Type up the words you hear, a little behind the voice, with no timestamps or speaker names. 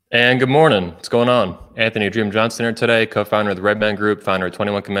And good morning. What's going on? Anthony Dream Johnson here today, co-founder of the Redman Group, founder of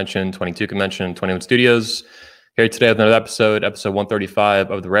 21 Convention, 22 Convention, 21 Studios. Here today with another episode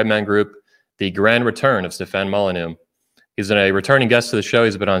 135 of the Redman Group, the grand return of Stefan Molyneux. He's a returning guest to the show.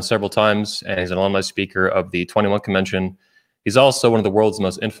 He's been on several times, and he's an alumni speaker of the 21 Convention. He's also one of the world's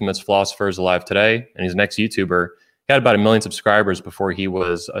most infamous philosophers alive today, and he's an ex-YouTuber. He had about 1 million subscribers before he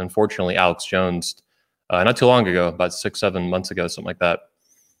was, unfortunately, Alex Jones not too long ago, about 6-7 months ago, something like that.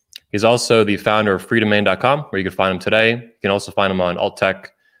 He's also the founder of freedomain.com, where you can find him today. You can also find him on AltTech,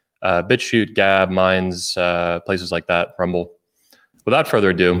 BitChute, Gab, Minds, places like that, Rumble. Without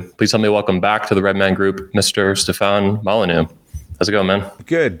further ado, please help me welcome back to the Redman Group, Mr. Stefan Molyneux. How's it going, man?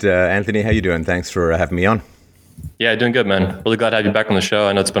 Good. Anthony, how you doing? Thanks for having me on. Yeah, doing good, man. Really glad to have you back on the show.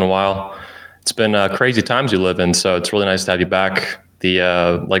 I know it's been a while. It's been crazy times you live in, so it's really nice to have you back.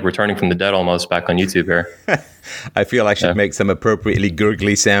 Like returning from the dead almost back on YouTube here. I feel I should make some appropriately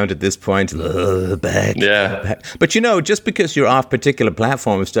gurgly sound at this point. Back. Yeah. Back. But just because you're off particular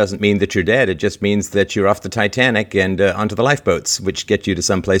platforms doesn't mean that you're dead. It just means that you're off the Titanic and onto the lifeboats, which get you to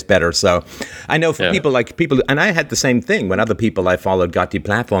someplace better. So I know for people, and I had the same thing when other people I followed got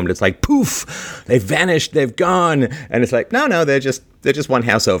deplatformed. It's like, poof, they've vanished, they've gone. And it's like, no, they're just one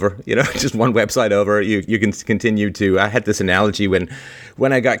house over, just one website over. You can continue to. I had this analogy when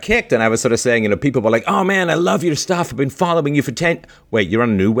I got kicked, and I was sort of saying, people were like, "Oh man, I love your stuff. I've been following you for 10." Wait, you're on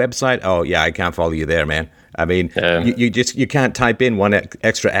a new website? Oh yeah, I can't follow you there, man. I mean, you can't type in one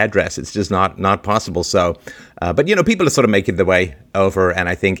extra address. It's just not possible. So, but people are sort of making their way over, and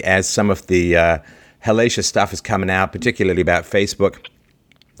I think as some of the hellacious stuff is coming out, particularly about Facebook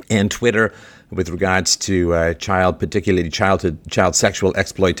and Twitter, with regards to particularly child sexual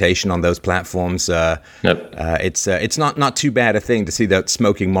exploitation on those platforms, it's not too bad a thing to see that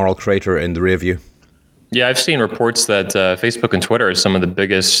smoking moral crater in the rear view. Yeah, I've seen reports that Facebook and Twitter are some of the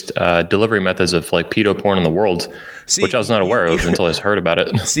biggest delivery methods of like pedo porn in the world, which I was not aware of until I heard about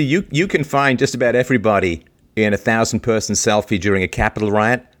it. See, you can find just about everybody in a 1,000-person selfie during a Capitol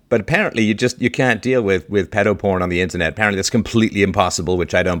riot. But apparently you can't deal with pedo porn on the internet. Apparently that's completely impossible,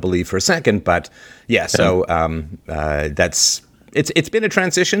 which I don't believe for a second. But yeah, so it's been a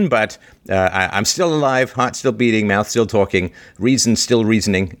transition, but I'm still alive, heart still beating, mouth still talking, reason still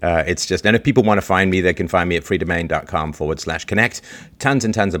reasoning. It's just, and if people want to find me, they can find me at freedomain.com/connect. Tons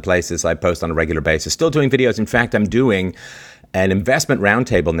and tons of places I post on a regular basis. Still doing videos. In fact, I'm doing an investment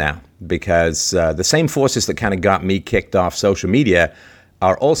roundtable now because the same forces that kind of got me kicked off social media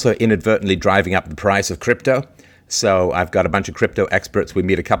are also inadvertently driving up the price of crypto. So I've got a bunch of crypto experts. We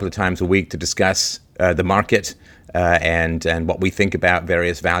meet a couple of times a week to discuss the market and what we think about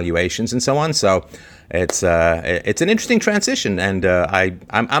various valuations and so on. So it's an interesting transition, and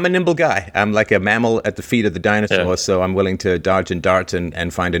I'm a nimble guy. I'm like a mammal at the feet of the dinosaur, so I'm willing to dodge and dart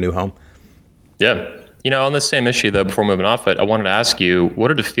and find a new home. Yeah. On this same issue, though, before moving off it, I wanted to ask you, what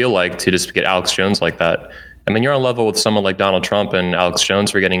did it feel like to just get Alex Jones like that? I mean, you're on level with someone like Donald Trump and Alex Jones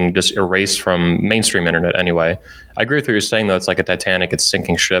for getting just erased from mainstream internet anyway. I agree with what you're saying, though. It's like a Titanic, it's a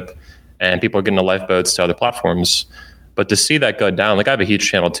sinking ship, and people are getting the lifeboats to other platforms. But to see that go down, like I have a huge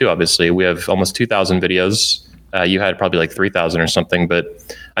channel too, obviously. We have almost 2,000 videos. You had probably like 3,000 or something. But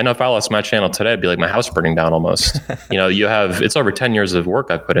I know if I lost my channel today, it'd be like my house burning down almost. It's over 10 years of work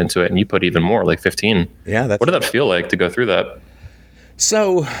I've put into it, and you put even more, like 15. Yeah. What did that feel like to go through that?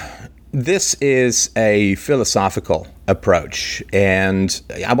 So this is a philosophical approach, and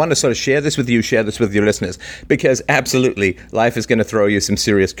I want to sort of share this with your listeners, because absolutely life is going to throw you some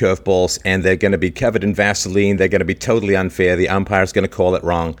serious curveballs, and they're going to be covered in Vaseline. They're going to be totally unfair. The umpire's going to call it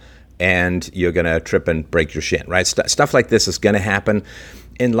wrong, and you're going to trip and break your shin, right? Stuff like this is going to happen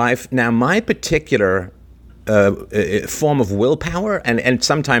in life. Now, my particular form of willpower, and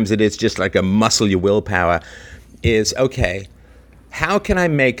sometimes it is just like a muscle your willpower, is okay, how can I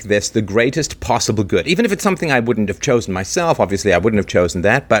make this the greatest possible good? Even if it's something I wouldn't have chosen myself, obviously I wouldn't have chosen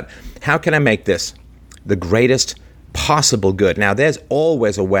that, but how can I make this the greatest possible good? Now, there's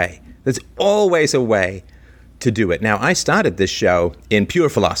always a way. There's always a way to do it. Now, I started this show in pure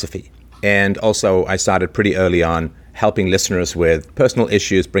philosophy, and also I started pretty early on helping listeners with personal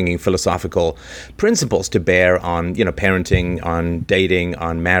issues, bringing philosophical principles to bear on, parenting, on dating,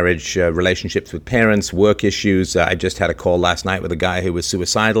 on marriage, relationships with parents, work issues. I just had a call last night with a guy who was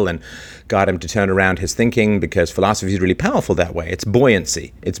suicidal and got him to turn around his thinking, because philosophy is really powerful that way. It's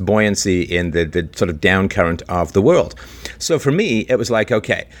buoyancy. It's buoyancy in the sort of down current of the world. So for me, it was like,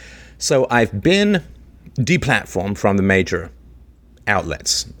 okay, so I've been deplatformed from the major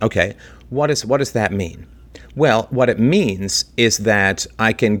outlets. Okay, what does that mean? Well, what it means is that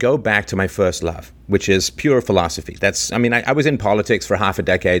I can go back to my first love, which is pure philosophy. I was in politics for half a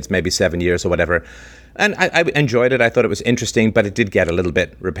decade, maybe 7 years or whatever. And I enjoyed it. I thought it was interesting, but it did get a little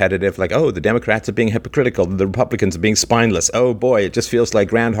bit repetitive. Like, oh, the Democrats are being hypocritical. The Republicans are being spineless. Oh, boy, it just feels like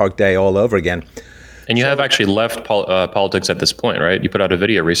Groundhog Day all over again. And you have actually left politics at this point, right? You put out a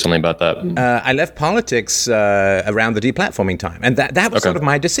video recently about that. I left politics around the deplatforming time. And that was sort of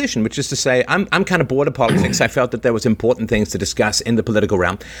my decision, which is to say, I'm kind of bored of politics. I felt that there was important things to discuss in the political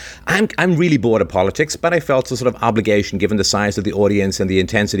realm. I'm really bored of politics, but I felt a sort of obligation, given the size of the audience and the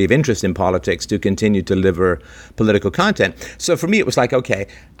intensity of interest in politics, to continue to deliver political content. So for me, it was like, okay,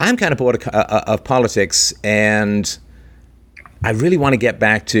 I'm kind of bored of politics, and I really want to get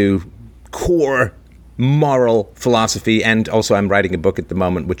back to core moral philosophy, and also I'm writing a book at the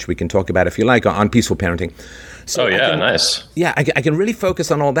moment, which we can talk about if you like, on peaceful parenting. So nice. Yeah, I can really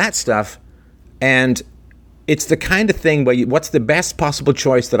focus on all that stuff, and it's the kind of thing where what's the best possible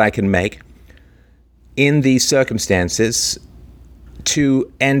choice that I can make in these circumstances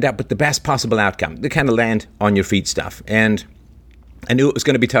to end up with the best possible outcome, the kind of land on your feet stuff. And I knew it was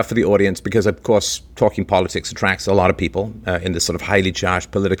going to be tough for the audience because, of course, talking politics attracts a lot of people in this sort of highly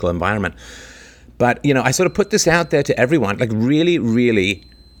charged political environment. But, I sort of put this out there to everyone, like really, really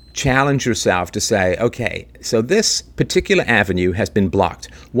challenge yourself to say, okay, so this particular avenue has been blocked.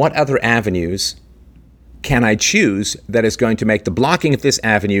 What other avenues can I choose that is going to make the blocking of this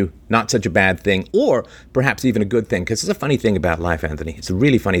avenue not such a bad thing, or perhaps even a good thing? Because it's a funny thing about life, Anthony. It's a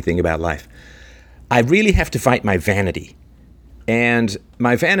really funny thing about life. I really have to fight my vanity. And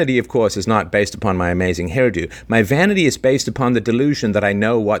my vanity, of course, is not based upon my amazing hairdo. My vanity is based upon the delusion that I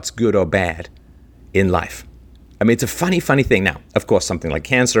know what's good or bad in life. I mean, it's a funny thing. Now, of course, something like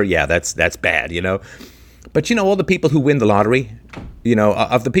cancer, yeah, that's bad, But all the people who win the lottery,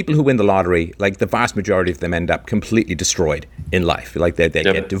 of the people who win the lottery, like the vast majority of them end up completely destroyed in life. Like they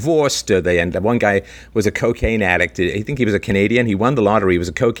get divorced, they end up. One guy was a cocaine addict. I think he was a Canadian. He won the lottery. He was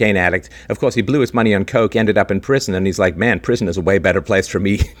a cocaine addict. Of course, he blew his money on coke, ended up in prison, and he's like, man, prison is a way better place for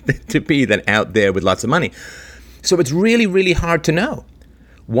me to be than out there with lots of money. So it's really, really hard to know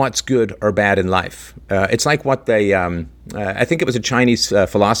what's good or bad in life. It's like what they, I think it was a Chinese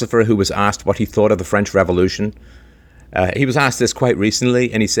philosopher who was asked what he thought of the French Revolution. He was asked this quite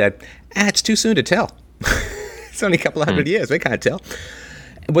recently, and he said, it's too soon to tell. It's only a couple of hundred years, we can't tell.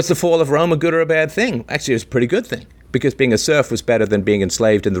 Was the fall of Rome a good or a bad thing? Actually, it was a pretty good thing, because being a serf was better than being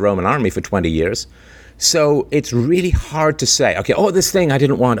enslaved in the Roman army for 20 years. So it's really hard to say, okay, this thing I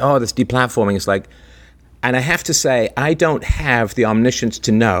didn't want, this deplatforming is like. And I have to say, I don't have the omniscience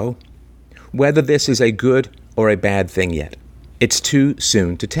to know whether this is a good or a bad thing yet. It's too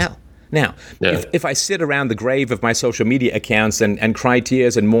soon to tell. Now, if I sit around the grave of my social media accounts and cry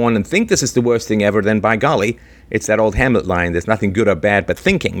tears and mourn and think this is the worst thing ever, then by golly, it's that old Hamlet line, there's nothing good or bad, but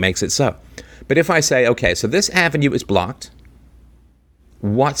thinking makes it so. But if I say, okay, so this avenue is blocked,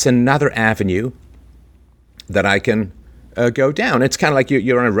 what's another avenue that I can go down? It's kind of like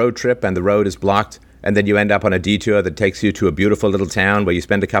you're on a road trip and the road is blocked, and then you end up on a detour that takes you to a beautiful little town where you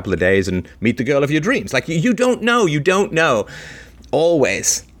spend a couple of days and meet the girl of your dreams. Like, you don't know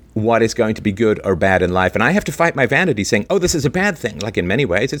always what is going to be good or bad in life. And I have to fight my vanity saying, this is a bad thing. Like, in many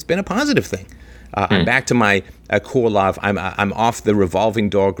ways, it's been a positive thing. I'm back to my core love. I'm off the revolving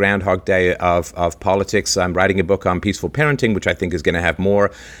door Groundhog Day of politics. I'm writing a book on peaceful parenting, which I think is going to have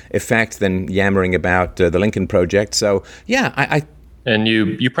more effect than yammering about the Lincoln Project. So, yeah, I And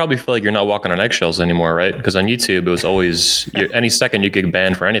you probably feel like you're not walking on eggshells anymore, right? Because on YouTube, it was always any second you get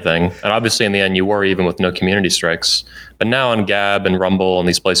banned for anything. And obviously, in the end, you were, even with no community strikes. But now on Gab and Rumble and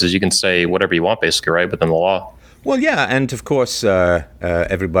these places, you can say whatever you want, basically, right? Within the law. Well, yeah. And of course,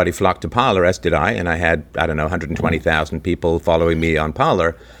 everybody flocked to Parler, as did I. And I had, 120,000 people following me on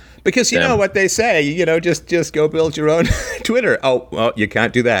Parler. Because you know what they say, just go build your own Twitter. Oh, well, you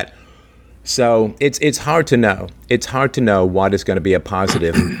can't do that. So it's hard to know. It's hard to know what is going to be a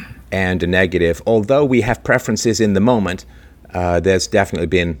positive and a negative. Although we have preferences in the moment, there's definitely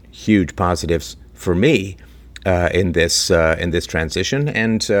been huge positives for me in this transition.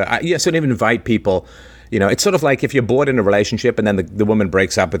 And I sort of invite people. It's sort of like if you're bored in a relationship and then the woman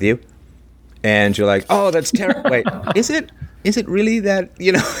breaks up with you, and you're like, oh, that's terrible. Wait, is it? Is it really that,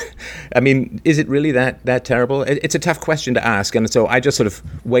 I mean, is it really that terrible? It's a tough question to ask. And so I just sort of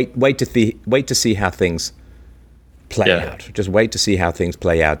wait to see how things play out. Just wait to see how things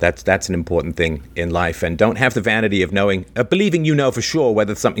play out. That's an important thing in life. And don't have the vanity of believing for sure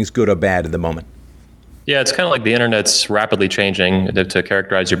whether something's good or bad at the moment. Yeah, it's kind of like the internet's rapidly changing to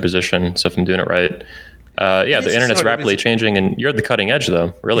characterize your position. So if I'm doing it right, The internet's rapidly changing, and you're at the cutting edge,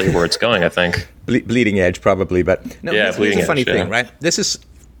 though, really, where it's going, I think. Bleeding edge, probably. But no, here's a funny thing, right? This is,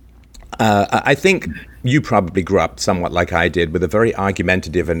 I think you probably grew up somewhat like I did with a very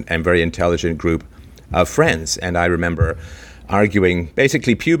argumentative and very intelligent group of friends. And I remember arguing,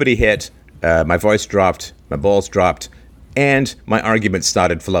 basically puberty hit, my voice dropped, my balls dropped, and my arguments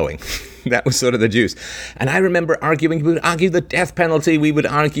started flowing. That was sort of the juice. And I remember arguing, we would argue the death penalty, we would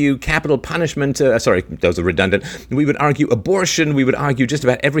argue capital punishment, sorry, those are redundant. We would argue abortion, we would argue just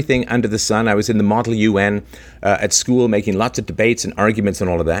about everything under the sun. I was in the Model UN at school making lots of debates and arguments and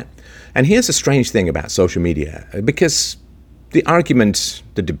all of that. And here's the strange thing about social media, because the argument,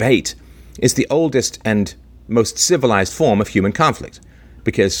 the debate, is the oldest and most civilized form of human conflict,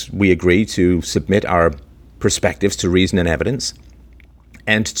 because we agree to submit our perspectives to reason and evidence,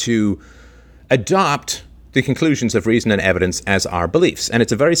 and to adopt the conclusions of reason and evidence as our beliefs. And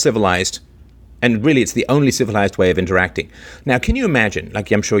it's a very civilized, and really it's the only civilized way of interacting. Now, can you imagine, like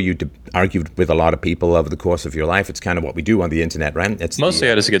I'm sure you argued with a lot of people over the course of your life. It's kind of what we do on the internet, right? It's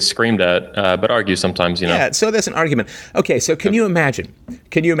mostly I just get screamed at, but argue sometimes, Yeah, so there's an argument. Okay, so can you imagine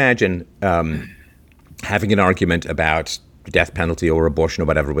having an argument about the death penalty or abortion or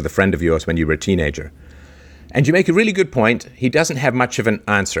whatever with a friend of yours when you were a teenager? And you make a really good point. He doesn't have much of an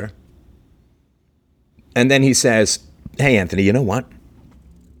answer. And then he says, hey, Anthony, you know what?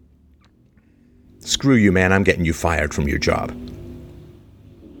 Screw you, man. I'm getting you fired from your job.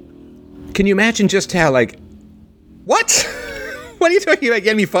 Can you imagine just how, like, what? What are you talking about?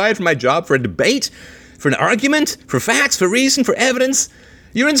 Getting me fired from my job for a debate? For an argument? For facts? For reason? For evidence?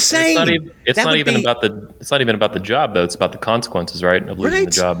 You're insane. It's not even about the job, though. It's about the consequences, right, of losing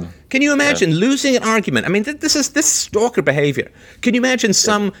the job. Can you imagine losing an argument? I mean, this is stalker behavior. Can you imagine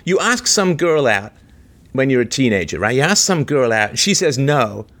you ask some girl out when you're a teenager, right? You ask some girl out, she says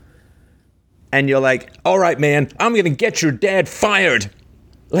no, and you're like, all right, man, I'm going to get your dad fired.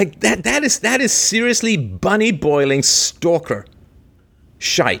 Like, that is seriously bunny boiling stalker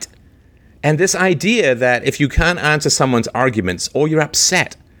shite. And this idea that if you can't answer someone's arguments or you're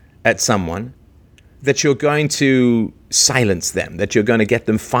upset at someone, that you're going to silence them, that you're going to get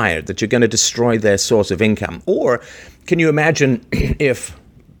them fired, that you're going to destroy their source of income. Or can you imagine if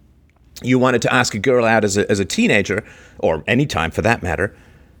you wanted to ask a girl out as a teenager, or any time for that matter,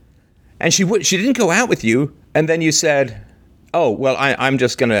 and she didn't go out with you, and then you said, oh, well, I'm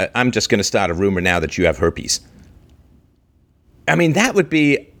just gonna start a rumor now that you have herpes. I mean, that would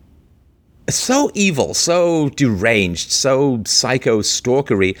be so evil, so deranged, so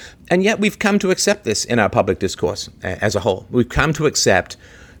psycho-stalkery, and yet we've come to accept this in our public discourse as a whole. We've come to accept,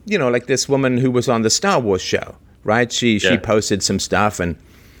 like this woman who was on the Star Wars show, right? She posted some stuff and,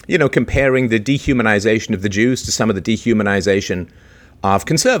 comparing the dehumanization of the Jews to some of the dehumanization of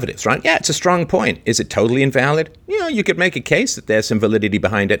conservatives, right? Yeah, it's a strong point. Is it totally invalid? You could make a case that there's some validity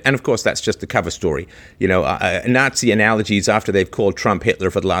behind it. And of course, that's just the cover story. Nazi analogies after they've called Trump Hitler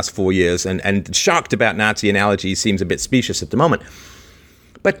for the last 4 years and shocked about Nazi analogies seems a bit specious at the moment.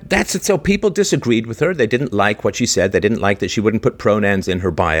 But that's it. So people disagreed with her. They didn't like what she said. They didn't like that she wouldn't put pronouns in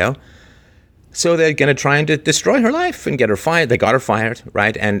her bio. So they're going to try and destroy her life and get her fired. They got her fired,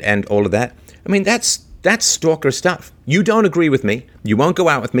 right? And all of that. I mean, that's stalker stuff. You don't agree with me. You won't go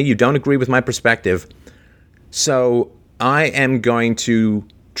out with me. You don't agree with my perspective. So I am going to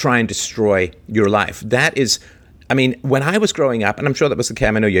try and destroy your life. That is, I mean, when I was growing up, and I'm sure that was the case,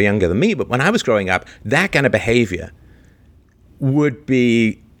 I know you're younger than me, but when I was growing up, that kind of behavior would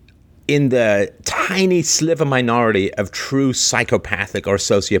be in the tiny sliver minority of true psychopathic or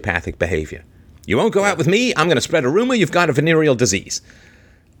sociopathic behavior. You won't go out with me. I'm going to spread a rumor you've got a venereal disease.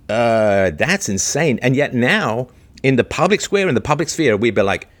 That's insane. And yet now, in the public square, in the public sphere, we'd be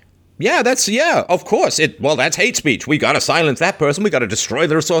like, of course. That's hate speech. We got to silence that person. We got to destroy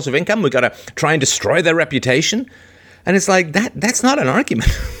their source of income. We got to try and destroy their reputation. And it's like, that's not an argument.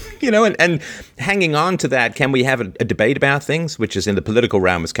 And hanging on to that, can we have a debate about things, which is in the political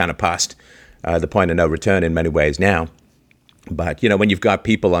realm is kind of past the point of no return in many ways now. But, when you've got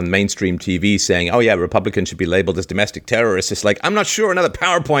people on mainstream TV saying, oh, yeah, Republicans should be labeled as domestic terrorists, it's like, I'm not sure another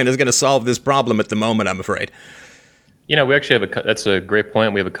PowerPoint is going to solve this problem at the moment, I'm afraid. We actually have that's a great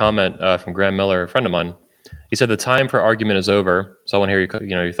point. We have a comment from Graham Miller, a friend of mine. He said, the time for argument is over. So I want to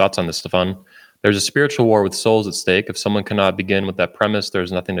hear your thoughts on this, Stefan. There's a spiritual war with souls at stake. If someone cannot begin with that premise,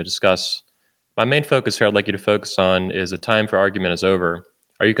 there's nothing to discuss. My main focus here I'd like you to focus on is the time for argument is over.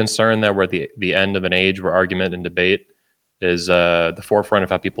 Are you concerned that we're at the end of an age where argument and debate is the forefront of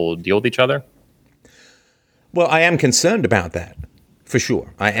how people deal with each other? Well, I am concerned about that, for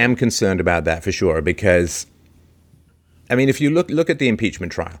sure. I am concerned about that, for sure, because, I mean, if you look at the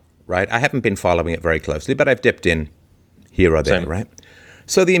impeachment trial, right? I haven't been following it very closely, but I've dipped in here or there, Same. right?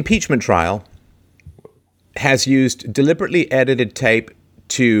 So the impeachment trial has used deliberately edited tape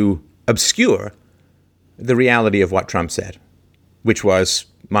to obscure the reality of what Trump said, which was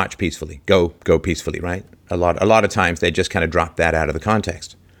march peacefully, go peacefully, right? A lot of times they just kind of drop that out of the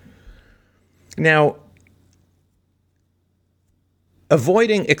context. Now,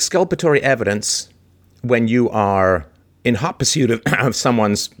 avoiding exculpatory evidence when you are in hot pursuit of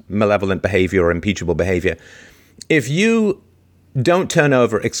someone's malevolent behavior or impeachable behavior, if you don't turn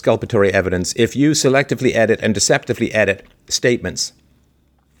over exculpatory evidence, if you selectively edit and deceptively edit statements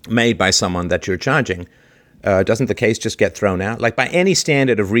made by someone that you're charging, doesn't the case just get thrown out? Like by any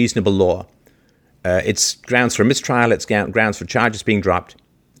standard of reasonable law, it's grounds for mistrial, it's grounds for charges being dropped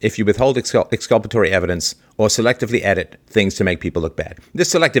if you withhold exculpatory evidence or selectively edit things to make people look bad.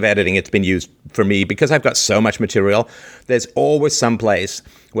 This selective editing, it's been used for me because I've got so much material. There's always some place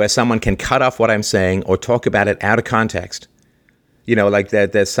where someone can cut off what I'm saying or talk about it out of context. You know, like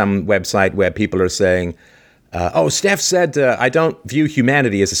there's some website where people are saying, Steph said, I don't view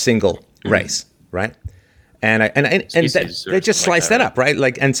humanity as a single race, right? And they just slice that up, right?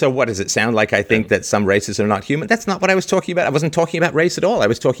 Like, and so what does it sound like? I think that some races are not human. That's not what I was talking about. I wasn't talking about race at all. I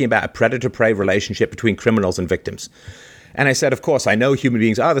was talking about a predator-prey relationship between criminals and victims. And I said, of course, I know human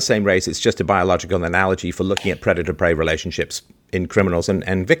beings are the same race. It's just a biological analogy for looking at predator-prey relationships in criminals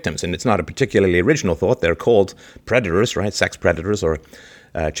and victims. And it's not a particularly original thought. They're called predators, right? Sex predators or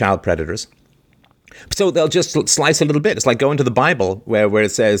child predators. So they'll just slice a little bit. It's like going to the Bible where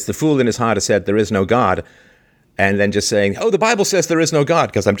it says, the fool in his heart has said there is no God. And then just saying, the Bible says there is no God,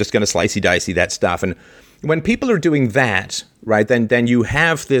 because I'm just going to slicey-dicey that stuff. And when people are doing that, right, then you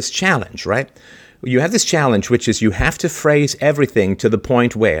have this challenge, right? You have this challenge, which is you have to phrase everything to the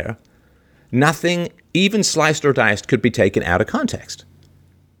point where nothing, even sliced or diced, could be taken out of context.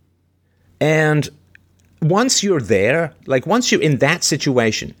 And once you're there, like once you're in that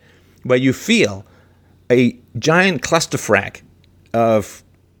situation where you feel a giant clusterfuck of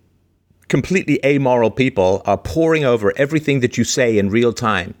completely amoral people are poring over everything that you say in real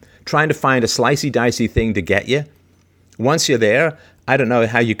time, trying to find a slicey-dicey thing to get you. Once you're there, I don't know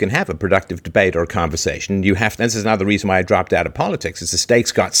how you can have a productive debate or conversation. This is another reason why I dropped out of politics, is the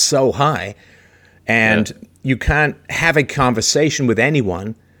stakes got so high, and you can't have a conversation with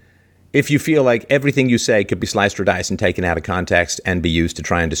anyone if you feel like everything you say could be sliced or diced and taken out of context and be used to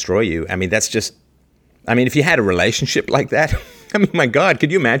try and destroy you. I mean, if you had a relationship like that, I mean, my God,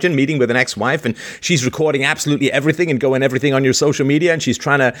 could you imagine meeting with an ex-wife and she's recording absolutely everything and going everything on your social media and she's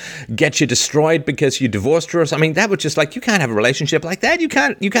trying to get you destroyed because you divorced her? I mean, that would just like, you can't have a relationship like that. You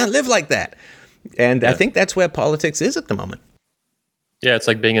can't live like that. And I think that's where politics is at the moment. Yeah, it's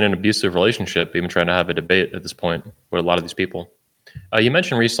like being in an abusive relationship, even trying to have a debate at this point with a lot of these people. You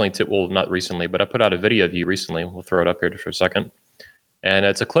mentioned recently, not recently, but I put out a video of you recently. We'll throw it up here just for a second. And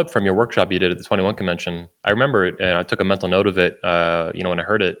it's a clip from your workshop you did at the 21 convention. I remember it, and I took a mental note of it, when I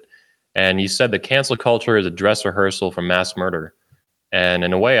heard it. And you said the cancel culture is a dress rehearsal for mass murder. And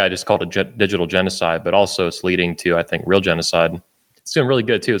in a way, I just called it digital genocide, but also it's leading to, I think, real genocide. It's doing really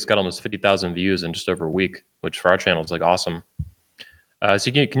good, too. It's got almost 50,000 views in just over a week, which for our channel is like awesome.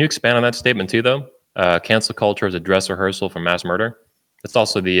 So can you expand on that statement, too, though? Cancel culture is a dress rehearsal for mass murder. It's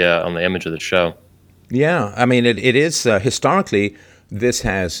also the on the image of the show. Yeah, I mean, it is historically, this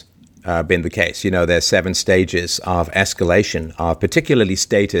has been the case. You know, there's 7 stages of escalation of particularly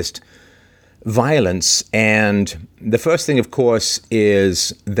statist violence. And the first thing, of course,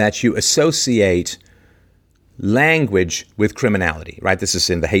 is that you associate language with criminality, right? This is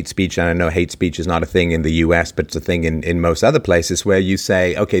in the hate speech. And I know hate speech is not a thing in the US, but it's a thing in most other places where you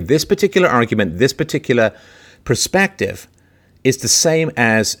say, okay, this particular argument, this particular perspective is the same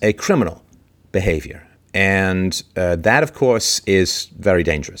as a criminal behavior. And that, of course, is very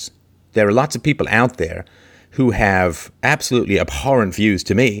dangerous. There are lots of people out there who have absolutely abhorrent views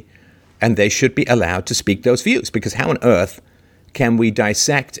to me, and they should be allowed to speak those views, because how on earth can we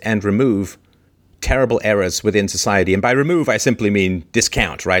dissect and remove terrible errors within society? And by remove, I simply mean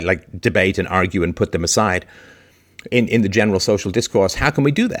discount, right? Like debate and argue and put them aside in the general social discourse. How can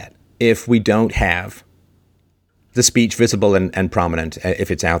we do that if we don't have the speech visible and prominent,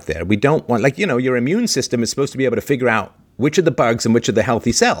 if it's out there? We don't want, your immune system is supposed to be able to figure out which are the bugs and which are the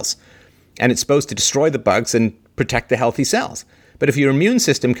healthy cells. And it's supposed to destroy the bugs and protect the healthy cells. But if your immune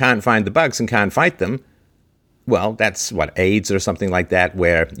system can't find the bugs and can't fight them, well, that's AIDS or something like that,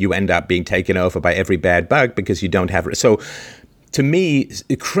 where you end up being taken over by every bad bug because you don't have it. So to me,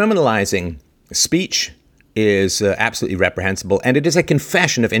 criminalizing speech is absolutely reprehensible, and it is a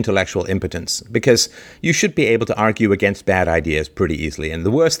confession of intellectual impotence, because you should be able to argue against bad ideas pretty easily. And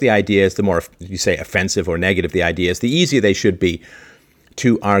the worse the ideas, the more, you say, offensive or negative the ideas, the easier they should be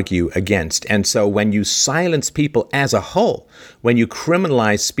to argue against. And so when you silence people as a whole, when you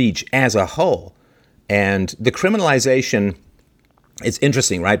criminalize speech as a whole, and the criminalization, it's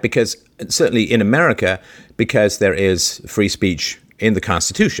interesting, right? Because certainly in America, because there is free speech in the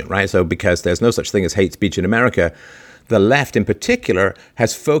Constitution, right? So because there's no such thing as hate speech in America, the left in particular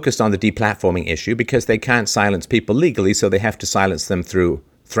has focused on the deplatforming issue because they can't silence people legally, so they have to silence them through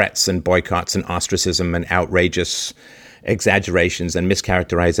threats and boycotts and ostracism and outrageous exaggerations and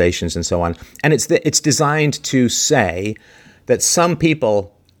mischaracterizations and so on. And it's designed to say that some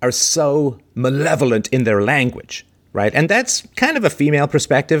people are so malevolent in their language, right? And that's kind of a female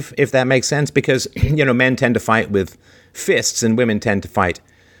perspective, if that makes sense, because, men tend to fight with fists and women tend to fight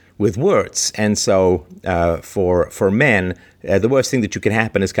with words. And so for men, the worst thing that you can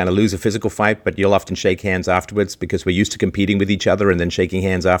happen is kind of lose a physical fight, but you'll often shake hands afterwards because we're used to competing with each other and then shaking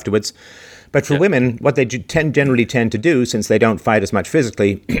hands afterwards. But for women, what they generally tend to do, since they don't fight as much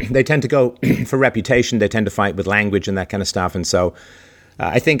physically, they tend to go for reputation, they tend to fight with language and that kind of stuff. And so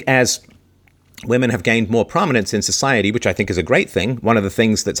I think as women have gained more prominence in society, which I think is a great thing, one of the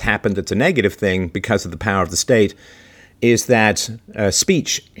things that's happened that's a negative thing because of the power of the state is that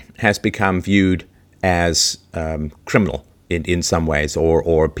speech has become viewed as criminal in some ways,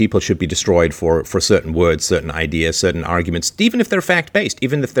 or people should be destroyed for certain words, certain ideas, certain arguments, even if they're fact-based,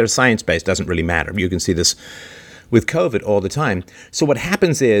 even if they're science-based, doesn't really matter. You can see this with COVID all the time. So what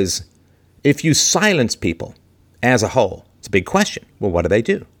happens is, if you silence people as a whole, it's a big question. Well, what do they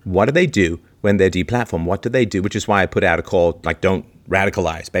do? What do they do when they're deplatformed? What do they do? Which is why I put out a call, like, don't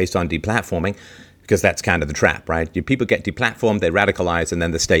radicalize based on deplatforming, because that's kind of the trap, right? People get deplatformed, they radicalize, and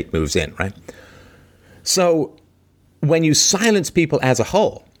then the state moves in, right? So when you silence people as a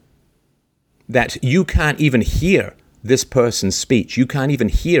whole, that you can't even hear this person's speech, you can't even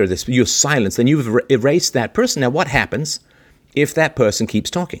hear this, you're silenced, then you've erased that person. Now, what happens if that person keeps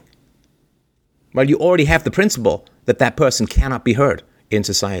talking? Well, you already have the principle that that person cannot be heard in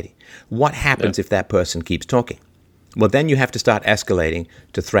society. What happens if that person keeps talking? Well, then you have to start escalating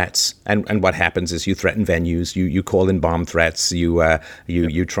to threats. And what happens is you threaten venues, you call in bomb threats,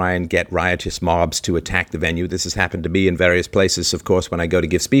 you try and get riotous mobs to attack the venue. This has happened to me in various places, of course, when I go to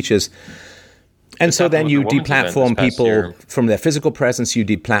give speeches. And so then you deplatform people from their physical presence, you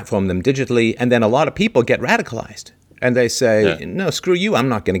deplatform them digitally, and then a lot of people get radicalized. And they say, no, screw you, I'm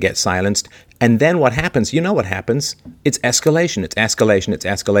not going to get silenced. And then what happens? You know what happens? It's escalation, it's escalation, it's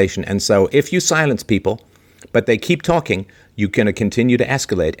escalation. And so if you silence people, but they keep talking, you're going to continue to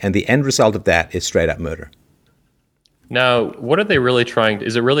escalate. And the end result of that is straight up murder. Now, what are they really trying?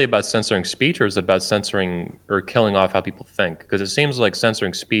 Is it really about censoring speech, or is it about censoring or killing off how people think? Because it seems like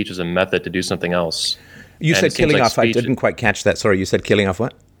censoring speech is a method to do something else. You said killing off. I didn't quite catch that. Sorry, you said killing off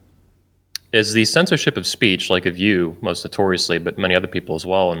what? Is the censorship of speech, like of you, most notoriously, but many other people as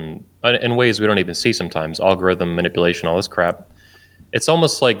well, and in ways we don't even see sometimes, algorithm manipulation, all this crap. It's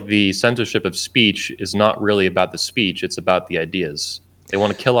almost like the censorship of speech is not really about the speech, it's about the ideas. They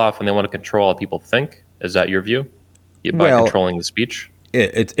want to kill off and they want to control how people think. Is that your view? By controlling the speech?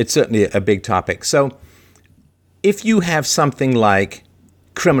 It's certainly a big topic. So if you have something like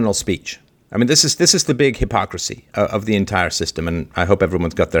criminal speech, I mean, this is the big hypocrisy of the entire system, and I hope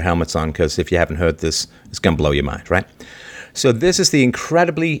everyone's got their helmets on, because if you haven't heard this, it's going to blow your mind, right? So this is the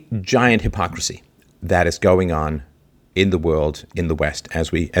incredibly giant hypocrisy that is going on in the world, in the West,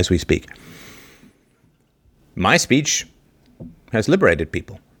 as we speak. My speech has liberated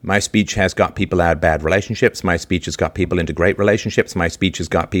people. My speech has got people out of bad relationships. My speech has got people into great relationships. My speech has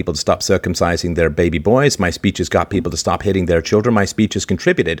got people to stop circumcising their baby boys. My speech has got people to stop hitting their children. My speech has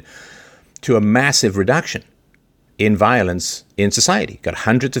contributed to a massive reduction in violence in society. Got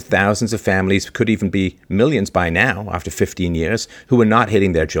hundreds of thousands of families, could even be millions by now, after 15 years, who are not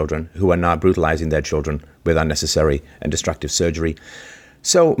hitting their children, who are not brutalizing their children with unnecessary and destructive surgery.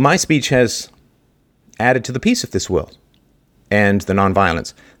 So my speech has added to the peace of this world and the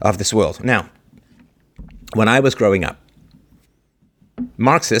nonviolence of this world. Now, when I was growing up,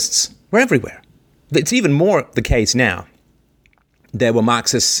 Marxists were everywhere. It's even more the case now. There were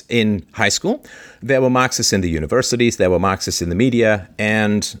Marxists in high school, there were Marxists in the universities, there were Marxists in the media,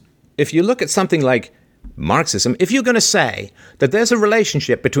 and if you look at something like Marxism, if you're going to say that there's a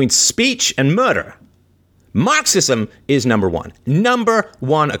relationship between speech and murder, Marxism is number one. Number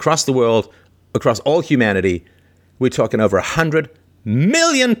one across the world, across all humanity. We're talking over 100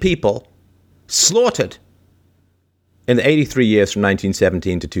 million people slaughtered in the 83 years from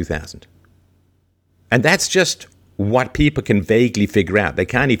 1917 to 2000. And that's just what people can vaguely figure out. They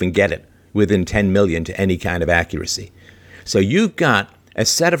can't even get it within 10 million to any kind of accuracy. So you've got a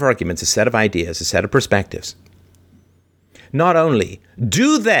set of arguments, a set of ideas, a set of perspectives. Not only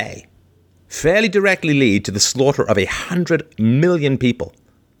do they fairly directly lead to the slaughter of 100 million people,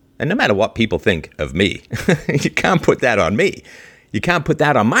 and no matter what people think of me, you can't put that on me. You can't put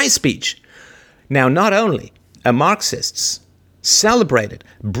that on my speech. Now, not only are Marxists celebrated,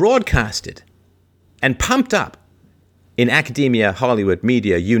 broadcasted, and pumped up in academia, Hollywood,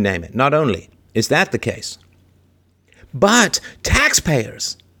 media, you name it, not only is that the case, but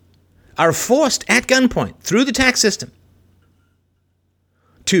taxpayers are forced at gunpoint through the tax system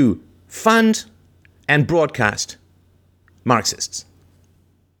to fund and broadcast Marxists.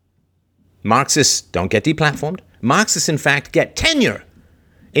 Marxists don't get deplatformed. Marxists, in fact, get tenure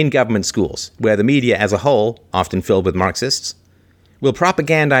in government schools, where the media as a whole, often filled with Marxists, will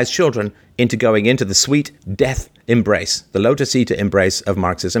propagandize children into going into the sweet death embrace, the Lotus Eater embrace of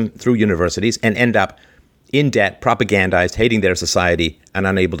Marxism through universities, and end up in debt, propagandized, hating their society, and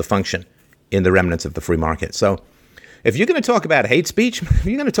unable to function in the remnants of the free market. So if you're going to talk about hate speech, if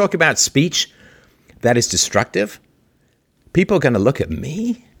you're going to talk about speech that is destructive, people are going to look at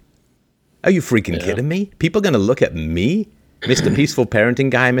me? Are you freaking kidding me? People are going to look at me, Mr. Peaceful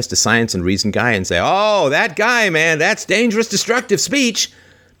Parenting guy, Mr. Science and Reason guy, and say, oh, that guy, man, that's dangerous, destructive speech.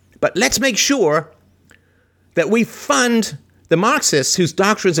 But let's make sure that we fund the Marxists whose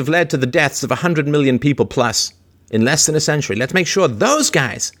doctrines have led to the deaths of 100 million people plus in less than a century. Let's make sure those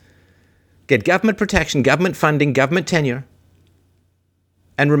guys get government protection, government funding, government tenure,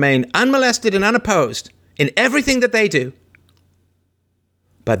 and remain unmolested and unopposed in everything that they do.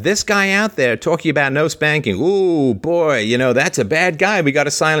 But this guy out there talking about no spanking, ooh, boy, that's a bad guy. We got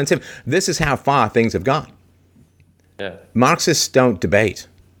to silence him. This is how far things have gone. Yeah. Marxists don't debate.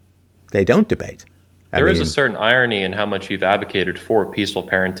 They don't debate. There is a certain irony in how much you've advocated for peaceful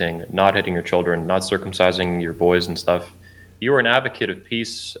parenting, not hitting your children, not circumcising your boys and stuff. You are an advocate of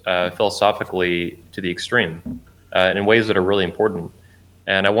peace philosophically to the extreme in ways that are really important.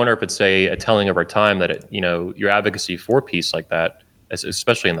 And I wonder if it's a telling of our time that, your advocacy for peace like that,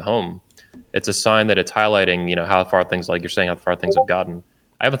 especially in the home, it's a sign that it's highlighting, how far things, like you're saying, how far things have gotten.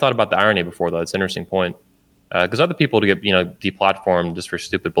 I haven't thought about the irony before, though. It's an interesting point. Because other people to get, deplatformed just for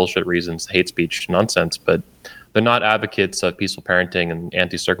stupid bullshit reasons, hate speech, nonsense, but they're not advocates of peaceful parenting and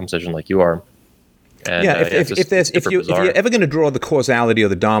anti-circumcision like you are. And, if you're ever going to draw the causality or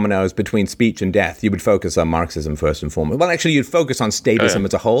the dominoes between speech and death, you would focus on Marxism first and foremost. Well, actually, you'd focus on statism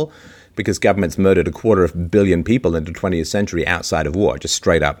as a whole, because governments murdered 250 million people in the 20th century outside of war, just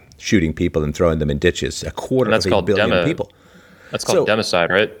straight up shooting people and throwing them in ditches. 250 million people. That's called democide,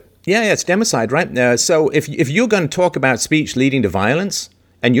 right? Yeah, it's democide, right? So if you're going to talk about speech leading to violence,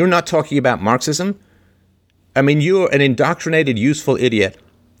 and you're not talking about Marxism, I mean, you're an indoctrinated, useful idiot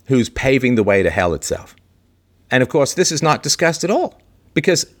who's paving the way to hell itself. And of course, this is not discussed at all,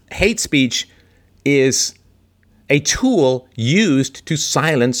 because hate speech is a tool used to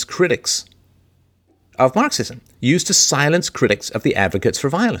silence critics of Marxism, used to silence critics of the advocates for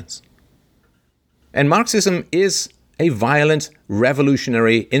violence. And Marxism is a violent,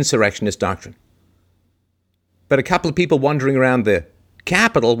 revolutionary, insurrectionist doctrine. But a couple of people wandering around the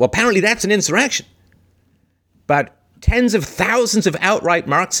Capitol, well, apparently that's an insurrection. But tens of thousands of outright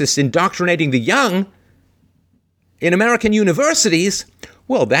Marxists indoctrinating the young in American universities,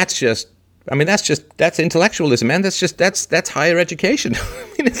 well, that's intellectualism, man. That's higher education. I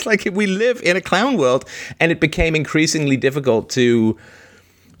mean, it's like we live in a clown world, and it became increasingly difficult to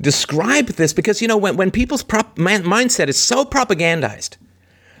describe this because, when people's mindset is so propagandized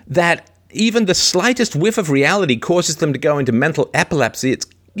that even the slightest whiff of reality causes them to go into mental epilepsy,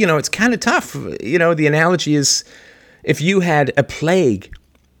 it's kind of tough. The analogy is if you had a plague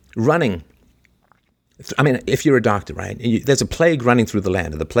running. I mean, if you're a doctor, right, there's a plague running through the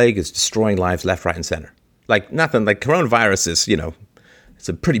land, and the plague is destroying lives left, right, and center. Like nothing, like coronavirus is, it's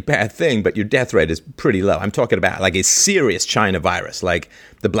a pretty bad thing, but your death rate is pretty low. I'm talking about like a serious China virus, like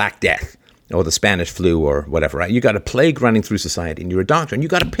the Black Death or the Spanish flu or whatever, right? You got a plague running through society, and you're a doctor, and you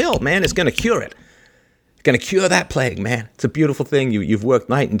got a pill, man. It's going to cure it. It's going to cure that plague, man. It's a beautiful thing. You've worked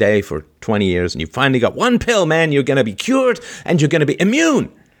night and day for 20 years, and you finally got one pill, man. You're going to be cured, and you're going to be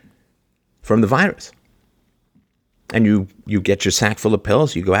immune from the virus. And you get your sack full of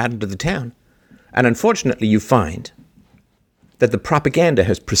pills, you go out into the town, and unfortunately you find that the propaganda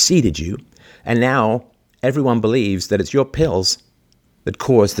has preceded you, and now everyone believes that it's your pills that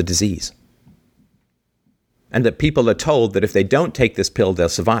cause the disease. And that people are told that if they don't take this pill, they'll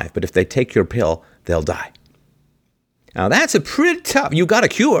survive, but if they take your pill, they'll die. Now that's a pretty tough, you got a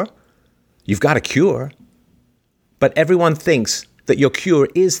cure. You've got a cure, but everyone thinks that your cure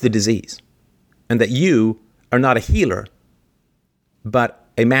is the disease and that you are not a healer, but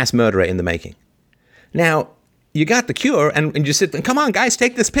a mass murderer in the making. Now, you got the cure and you sit there, come on, guys,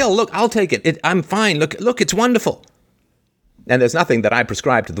 take this pill. Look, I'll take it. I'm fine. Look, it's wonderful. And there's nothing that I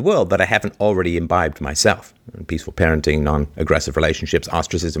prescribe to the world that I haven't already imbibed myself. Peaceful parenting, non-aggressive relationships,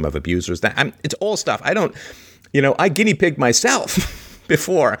 ostracism of abusers. It's all stuff. I guinea pigged myself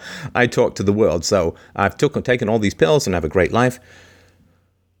before I talk to the world. So I've taken all these pills and have a great life.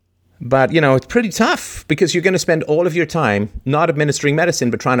 But, it's pretty tough because you're going to spend all of your time not administering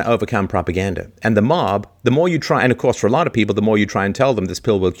medicine, but trying to overcome propaganda. And the mob, the more you try, and of course for a lot of people, the more you try and tell them this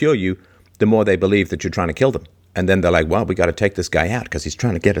pill will cure you, the more they believe that you're trying to kill them. And then they're like, well, we got to take this guy out because he's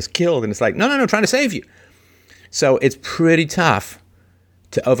trying to get us killed. And it's like, no, trying to save you. So it's pretty tough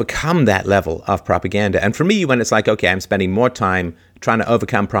to overcome that level of propaganda. And for me, when it's like, okay, I'm spending more time trying to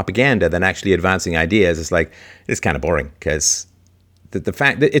overcome propaganda than actually advancing ideas, it's like, it's kind of boring because the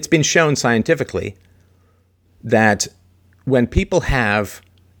fact that it's been shown scientifically that when people have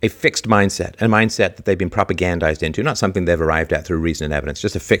a fixed mindset, a mindset that they've been propagandized into, not something they've arrived at through reason and evidence,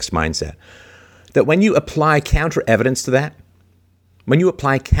 just a fixed mindset, that when you apply counter evidence to that, when you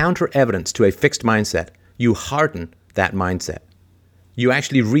apply counter evidence to a fixed mindset, you harden that mindset. You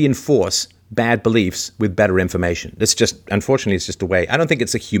actually reinforce bad beliefs with better information. Unfortunately, it's just a way. I don't think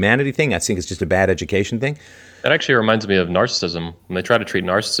it's a humanity thing. I think it's just a bad education thing. That actually reminds me of narcissism. When they try to treat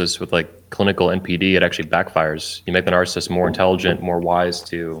narcissists with like clinical NPD, it actually backfires. You make the narcissist more intelligent, more wise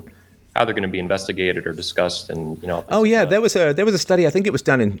to how they're going to be investigated or discussed, and Oh yeah, there was a study. I think it was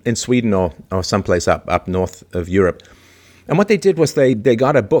done in Sweden or someplace up north of Europe. And what they did was they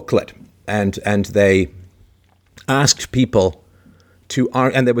got a booklet and they asked people to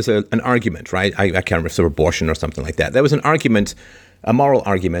and there was an argument, right? I can't remember if it was abortion or something like that. There was an argument, a moral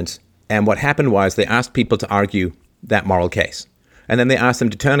argument, and what happened was they asked people to argue that moral case. And then they asked them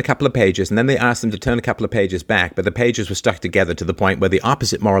to turn a couple of pages, and then they asked them to turn a couple of pages back, but the pages were stuck together to the point where the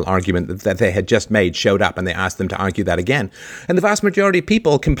opposite moral argument that they had just made showed up, and they asked them to argue that again. And the vast majority of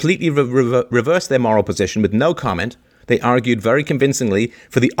people completely reversed their moral position with no comment. They argued very convincingly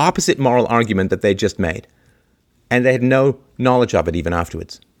for the opposite moral argument that they just made. And they had no knowledge of it even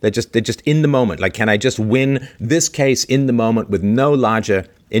afterwards. They're just in the moment. Like, can I just win this case in the moment with no larger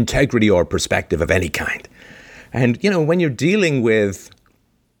integrity or perspective of any kind? And, when you're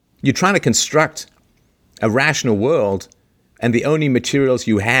trying to construct a rational world and the only materials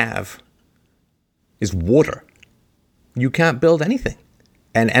you have is water, you can't build anything.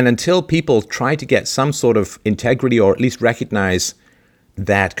 And until people try to get some sort of integrity or at least recognize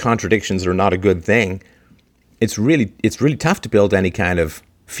that contradictions are not a good thing, it's really tough to build any kind of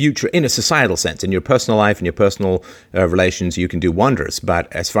future in a societal sense. In your personal life, in your personal relations, you can do wonders.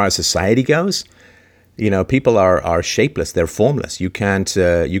 But as far as society goes, people are shapeless. They're formless. You can't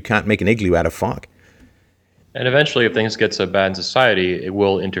make an igloo out of fog. And eventually, if things get so bad in society, it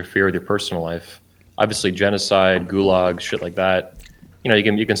will interfere with your personal life. Obviously, genocide, gulag, shit like that.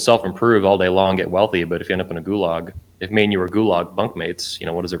 You can self-improve all day long, get wealthy, but if you end up in a gulag, if me and you were gulag bunkmates,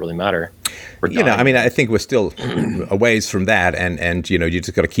 what does it really matter? I think we're still a ways from that, and you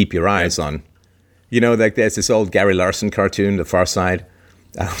just got to keep your eyes on, like there's this old Gary Larson cartoon, The Far Side.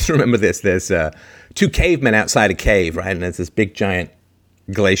 I also remember this. There's two cavemen outside a cave, right? And there's this big giant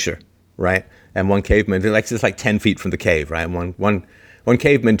glacier, right? And one caveman, they're just like 10 feet from the cave, right? And one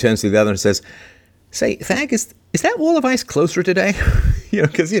caveman turns to the other and says, "Say, Thag, is that wall of ice closer today?"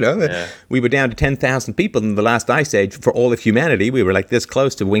 Because we were down to 10,000 people in the last ice age for all of humanity. We were like this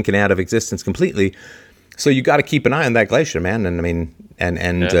close to winking out of existence completely. So you got to keep an eye on that glacier, man. And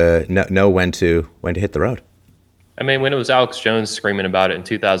know when to hit the road. When it was Alex Jones screaming about it in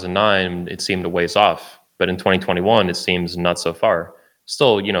 2009, it seemed a ways off. But in 2021, it seems not so far.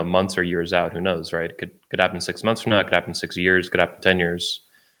 Still, months or years out. Who knows, right? It could happen 6 months from now. It could happen 6 years. It could happen 10 years.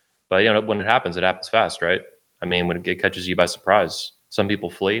 But when it happens fast, right? When it catches you by surprise. Some people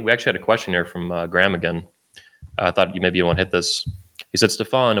flee. We actually had a question here from Graham again. I thought maybe you want to hit this. He said,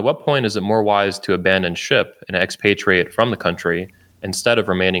 Stefan, at what point is it more wise to abandon ship and expatriate from the country instead of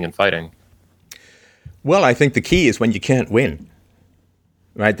remaining and fighting? Well, I think the key is when you can't win,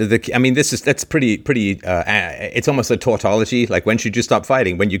 right? That's pretty. It's almost a tautology. Like, when should you stop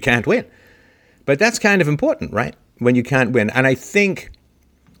fighting? When you can't win. But that's kind of important, right? When you can't win. And I think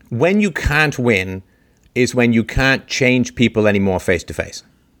when you can't win is when you can't change people anymore face to face.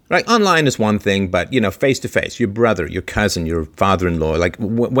 Right? Online is one thing, but face to face, your brother, your cousin, your father-in-law, like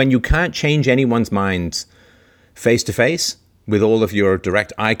when you can't change anyone's minds face to face, with all of your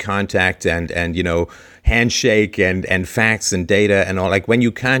direct eye contact and handshake and facts and data and all. Like when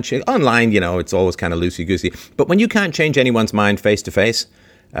you can't change online, it's always kind of loosey-goosey. But when you can't change anyone's mind face to face,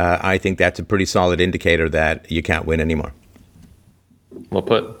 I think that's a pretty solid indicator that you can't win anymore. Well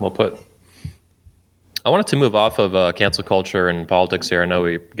put. I wanted to move off of cancel culture and politics here. I know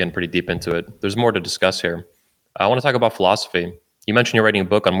we're getting pretty deep into it. There's more to discuss here. I want to talk about philosophy. You mentioned you're writing a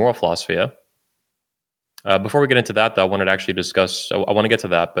book on moral philosophy, yeah? Before we get into that, though, I wanted to actually discuss, I want to get to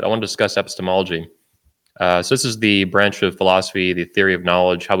that, but I want to discuss epistemology. So this is the branch of philosophy, the theory of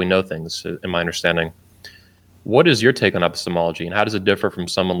knowledge, how we know things, in my understanding. What is your take on epistemology, and how does it differ from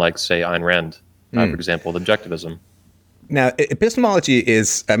someone like, say, Ayn Rand, for example, with objectivism? Now, epistemology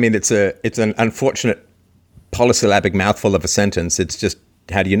is, it's an unfortunate polysyllabic mouthful of a sentence. It's just,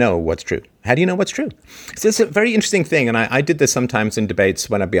 how do you know what's true? How do you know what's true? So it's a very interesting thing, and I did this sometimes in debates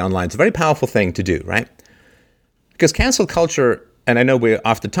when I'd be online. It's a very powerful thing to do, right? Because cancel culture, and I know we're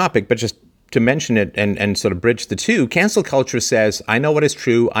off the topic, but just to mention it and sort of bridge the two, cancel culture says, I know what is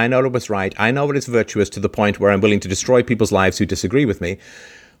true, I know what is right, I know what is virtuous to the point where I'm willing to destroy people's lives who disagree with me.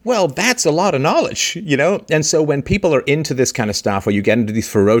 Well, that's a lot of knowledge, And so when people are into this kind of stuff, or you get into these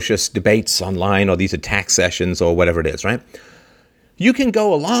ferocious debates online or these attack sessions or whatever it is, right? You can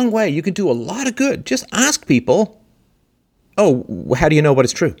go a long way. You can do a lot of good. Just ask people, oh, how do you know what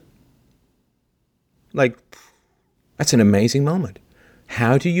is true? Like, that's an amazing moment.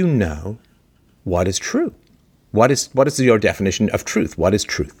 How do you know what is true? What is your definition of truth? What is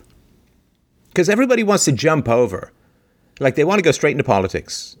truth? Because everybody wants to jump over. Like, they want to go straight into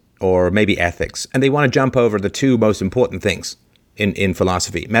politics or maybe ethics, and they want to jump over the two most important things in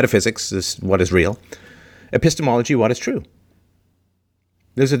philosophy. Metaphysics is what is real. Epistemology, what is true.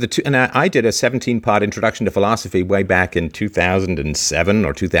 Those are the two. And I did a 17-part introduction to philosophy way back in 2007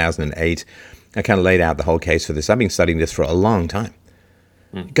 or 2008. I kind of laid out the whole case for this. I've been studying this for a long time.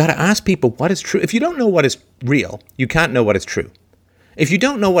 You got to ask people what is true. If you don't know what is real, you can't know what is true. If you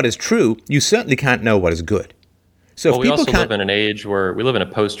don't know what is true, you certainly can't know what is good. So we also live in an age where we live in a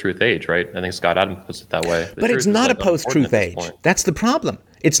post-truth age, right? I think Scott Adams puts it that way. But it's not a post-truth age. That's the problem.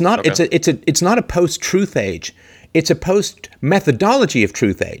 It's not. Okay. It's not a post-truth age. It's a post-methodology of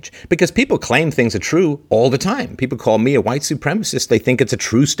truth age, because people claim things are true all the time. People call me a white supremacist. They think it's a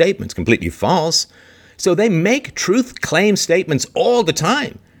true statement. It's completely false. So they make truth claim statements all the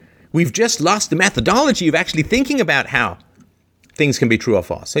time. We've just lost the methodology of actually thinking about how things can be true or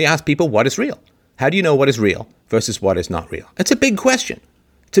false. So you ask people, what is real? How do you know what is real versus what is not real? It's a big question.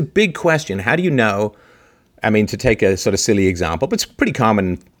 It's a big question. How do you know? To take a sort of silly example, but it's pretty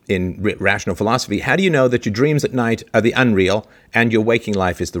common in rational philosophy. How do you know that your dreams at night are the unreal and your waking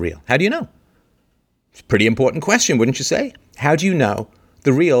life is the real? How do you know? It's a pretty important question, wouldn't you say? How do you know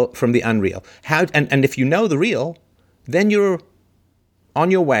the real from the unreal? And if you know the real, then you're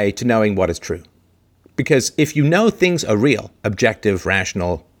on your way to knowing what is true. Because if you know things are real, objective,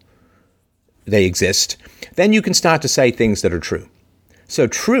 rational, they exist, then you can start to say things that are true. So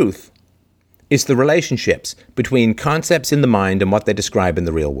truth is the relationships between concepts in the mind and what they describe in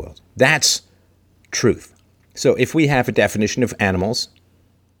the real world. That's truth. So if we have a definition of animals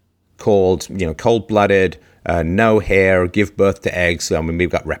called, cold-blooded, no hair, give birth to eggs, we've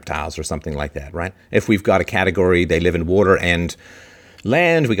got reptiles or something like that, right? If we've got a category, they live in water and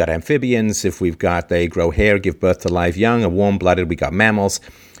land, we got amphibians. If we've got they grow hair, give birth to live young, and warm-blooded, we got mammals.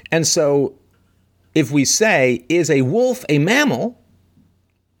 And so if we say, is a wolf a mammal?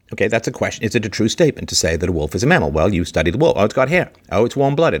 Okay, that's a question. Is it a true statement to say that a wolf is a mammal? Well, you study the wolf. Oh, it's got hair. Oh, it's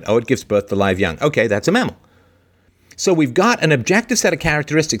warm-blooded. Oh, it gives birth to live young. Okay, that's a mammal. So we've got an objective set of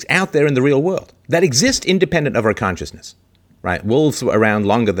characteristics out there in the real world that exist independent of our consciousness, right? Wolves were around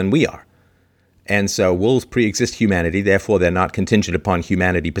longer than we are. And so wolves pre-exist humanity, therefore they're not contingent upon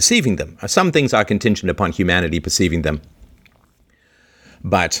humanity perceiving them. Some things are contingent upon humanity perceiving them,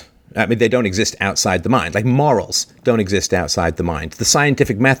 but they don't exist outside the mind. Like morals don't exist outside the mind. The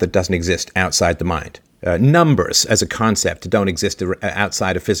scientific method doesn't exist outside the mind. Numbers as a concept don't exist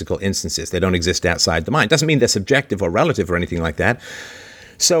outside of physical instances. They don't exist outside the mind. Doesn't mean they're subjective or relative or anything like that.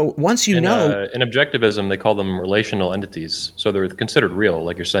 So once you know... In objectivism, they call them relational entities. So they're considered real,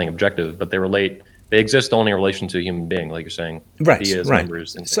 like you're saying, objective, but they exist only in relation to a human being, like you're saying. Right, ideas, right.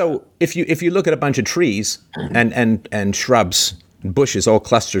 Numbers, things so like that. if you look at a bunch of trees and shrubs, bushes all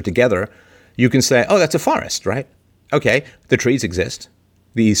clustered together, you can say, oh, that's a forest, right? Okay, the trees exist.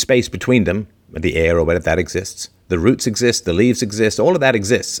 The space between them, the air or whatever, that exists. The roots exist, the leaves exist, all of that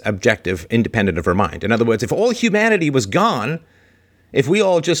exists, objective, independent of our mind. In other words, if all humanity was gone, if we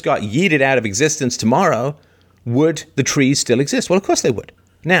all just got yeeted out of existence tomorrow, would the trees still exist? Well, of course they would.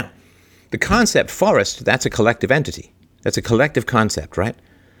 Now, the concept forest, that's a collective entity. That's a collective concept, right?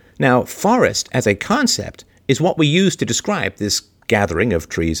 Now, forest as a concept is what we use to describe this gathering of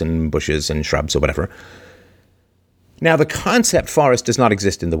trees and bushes and shrubs or whatever. Now, the concept forest does not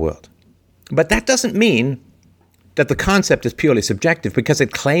exist in the world. But that doesn't mean that the concept is purely subjective, because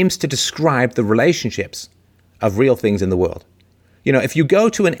it claims to describe the relationships of real things in the world. You know, if you go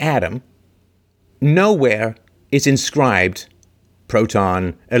to an atom, nowhere is inscribed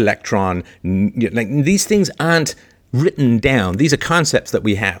proton, electron. Like, these things aren't written down. These are concepts that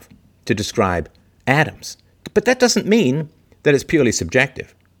we have to describe atoms. But that doesn't mean that it's purely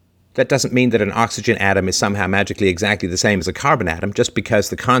subjective. That doesn't mean that an oxygen atom is somehow magically exactly the same as a carbon atom. Just because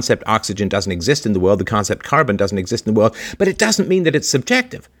the concept oxygen doesn't exist in the world, the concept carbon doesn't exist in the world. But it doesn't mean that it's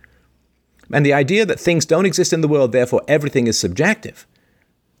subjective. And the idea that things don't exist in the world, therefore everything is subjective,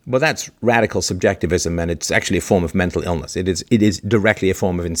 well, that's radical subjectivism, and it's actually a form of mental illness. It is directly a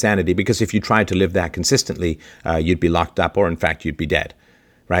form of insanity, because if you tried to live that consistently, you'd be locked up, or in fact, you'd be dead,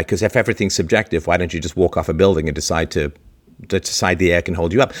 right? Because if everything's subjective, why don't you just walk off a building and decide the air can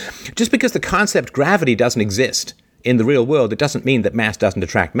hold you up? Just because the concept gravity doesn't exist in the real world, it doesn't mean that mass doesn't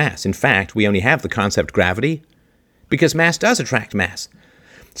attract mass. In fact, we only have the concept gravity because mass does attract mass.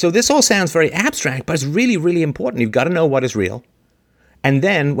 So this all sounds very abstract, but it's really, really important. You've got to know what is real. And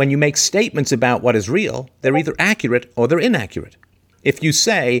then when you make statements about what is real, they're either accurate or they're inaccurate. If you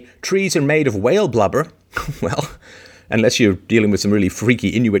say trees are made of whale blubber, well, unless you're dealing with some really freaky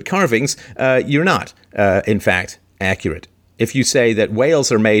Inuit carvings, you're not, in fact, accurate. If you say that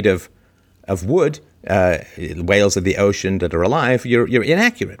whales are made of wood, whales of the ocean that are alive, you're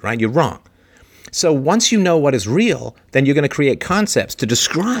inaccurate, right? You're wrong. So once you know what is real, then you're going to create concepts to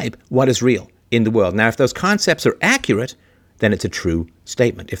describe what is real in the world. Now, if those concepts are accurate, then it's a true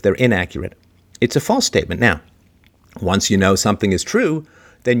statement. If they're inaccurate, it's a false statement. Now, once you know something is true,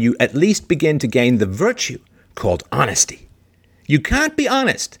 then you at least begin to gain the virtue called honesty. You can't be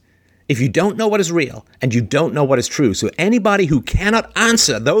honest if you don't know what is real and you don't know what is true. So anybody who cannot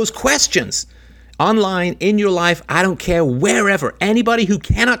answer those questions online, in your life, I don't care, wherever, anybody who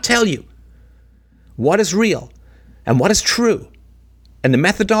cannot tell you what is real and what is true and the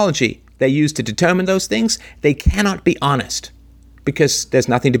methodology they use to determine those things, they cannot be honest, because there's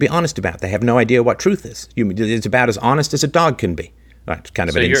nothing to be honest about. They have no idea what truth is. It's about as honest as a dog can be. Right,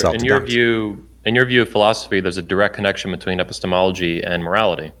 kind of an insult to dogs. In your view of philosophy, there's a direct connection between epistemology and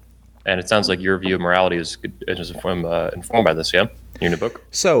morality. And it sounds like your view of morality is informed by this, yeah? In your new book?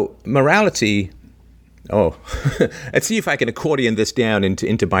 So, morality... let's see if I can accordion this down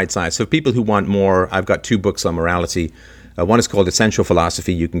into bite size. So people who want more, I've got 2 books on morality. One is called Essential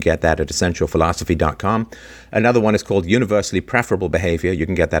Philosophy. You can get that at essentialphilosophy.com. Another one is called Universally Preferable Behavior. You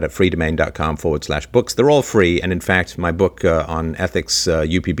can get that at freedomain.com/books. They're all free. And in fact, my book on ethics,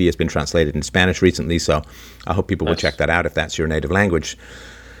 UPB, has been translated in Spanish recently. So I hope people will check that out if that's your native language.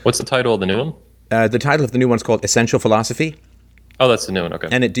 What's the title of the new one? The title of the new one is called Essential Philosophy. Oh, that's the new one. Okay.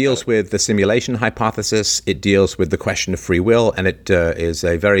 And it deals with the simulation hypothesis. It deals with the question of free will. And it is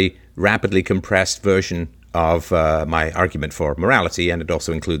a very rapidly compressed version of my argument for morality, and it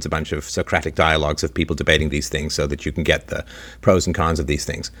also includes a bunch of Socratic dialogues of people debating these things so that you can get the pros and cons of these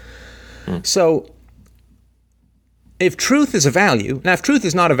things. So if truth is a value, now if truth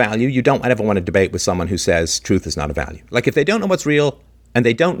is not a value, you don't ever want to debate with someone who says truth is not a value. Like if they don't know what's real and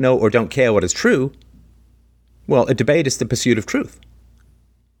they don't know or don't care what is true, well, a debate is the pursuit of truth.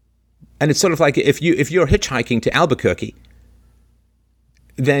 And it's sort of like if you're hitchhiking to Albuquerque,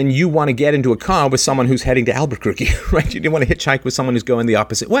 then you want to get into a car with someone who's heading to Albuquerque, right? You don't want to hitchhike with someone who's going the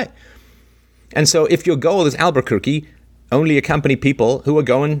opposite way. And so if your goal is Albuquerque, only accompany people who are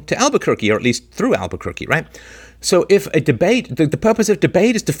going to Albuquerque, or at least through Albuquerque, right? So if a debate, the purpose of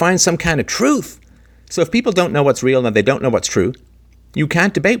debate is to find some kind of truth. So if people don't know what's real and they don't know what's true, you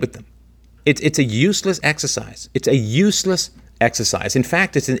can't debate with them. It's a useless exercise. It's a useless exercise. In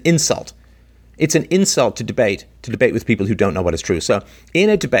fact, it's an insult. It's an insult to debate with people who don't know what is true. So in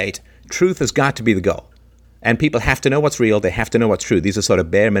a debate, truth has got to be the goal. And people have to know what's real. They have to know what's true. These are sort of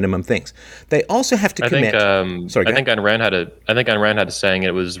bare minimum things. They also have to commit. I think Ayn Rand had a saying.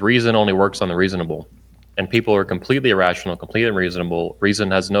 It was reason only works on the reasonable. And people are completely irrational, completely unreasonable. Reason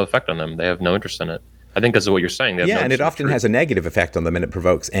has no effect on them. They have no interest in it. I think this is what you're saying. Yeah, and it often has a negative effect on them, and it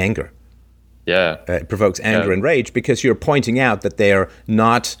provokes anger. Yeah. It provokes anger and rage because you're pointing out that they're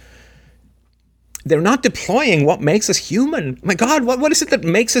not deploying what makes us human. My God, what is it that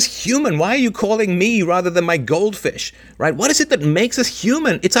makes us human? Why are you calling me rather than my goldfish, right? What is it that makes us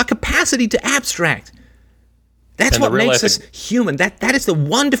human? It's our capacity to abstract. That's what makes us human. That is the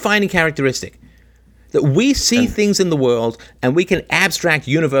one defining characteristic, that we see things in the world and we can abstract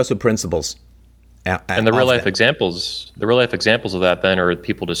universal principles And the real life examples of that then are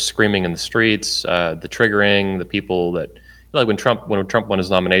people just screaming in the streets, the triggering, the people that, like when Trump won his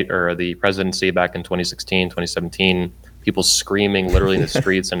the presidency back in 2016, 2017, people screaming literally in the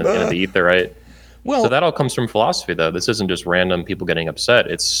streets and in the ether, right? Well, so that all comes from philosophy, though. This isn't just random people getting upset.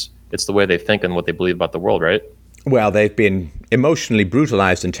 It's the way they think and what they believe about the world, right? Well, they've been emotionally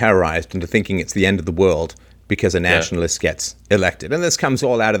brutalized and terrorized into thinking it's the end of the world because a nationalist gets elected. And this comes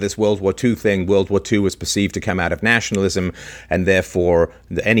all out of this World War II thing. World War II was perceived to come out of nationalism, and therefore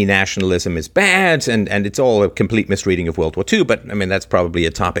any nationalism is bad, and it's all a complete misreading of World War II. But, I mean, that's probably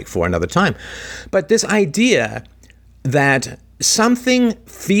a topic for another time. But this idea that something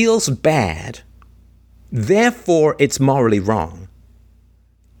feels bad, therefore it's morally wrong,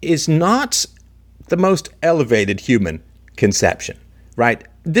 is not the most elevated human conception, right?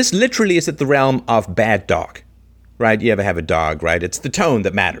 This literally is at the realm of bad dog, right? You ever have a dog, right? It's the tone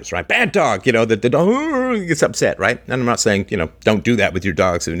that matters, right? Bad dog, the dog gets upset, right? And I'm not saying, don't do that with your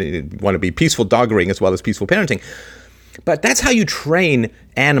dogs. You want to be peaceful doggering as well as peaceful parenting. But that's how you train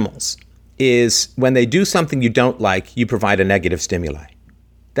animals, is when they do something you don't like, you provide a negative stimuli.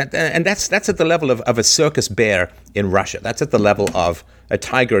 That's at the level of a circus bear in Russia. That's at the level of a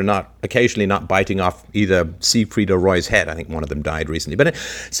tiger occasionally not biting off either Siegfried or Roy's head. I think one of them died recently. But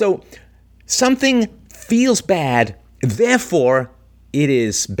so something feels bad, therefore it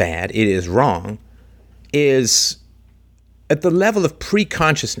is bad, it is wrong, is at the level of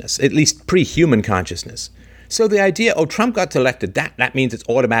pre-consciousness, at least pre-human consciousness. So the idea, Trump got elected, that means it's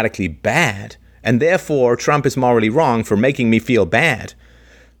automatically bad, and therefore Trump is morally wrong for making me feel bad.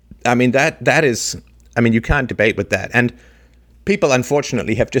 I mean, that is, you can't debate with that. And people,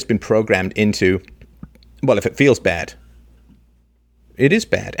 unfortunately, have just been programmed into, well, if it feels bad, it is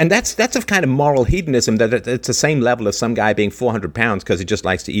bad. And that's a kind of moral hedonism that it's the same level as some guy being 400 pounds because he just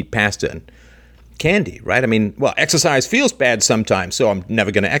likes to eat pasta and candy, right? I mean, well, exercise feels bad sometimes, so I'm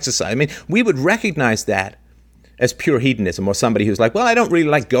never going to exercise. I mean, we would recognize that as pure hedonism, or somebody who's like, well, I don't really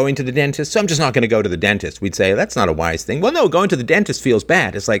like going to the dentist, so I'm just not going to go to the dentist. We'd say, that's not a wise thing. Well, no, going to the dentist feels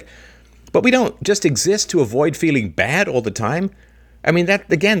bad. It's like, but we don't just exist to avoid feeling bad all the time. I mean,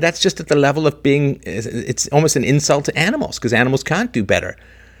 that's just at the level of being, it's almost an insult to animals, because animals can't do better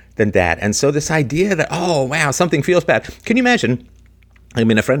than that. And so this idea that, oh, wow, something feels bad. Can you imagine? I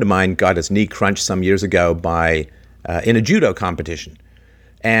mean, a friend of mine got his knee crunched some years ago in a judo competition,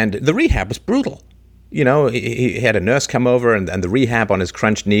 and the rehab was brutal. He had a nurse come over, and the rehab on his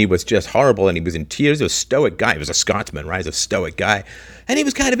crunched knee was just horrible, and he was in tears. He was a stoic guy. He was a Scotsman, right? He was a stoic guy. And he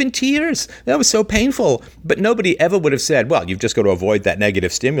was kind of in tears. That was so painful. But nobody ever would have said, well, you've just got to avoid that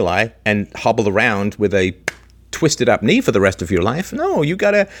negative stimuli and hobble around with a twisted up knee for the rest of your life. No, you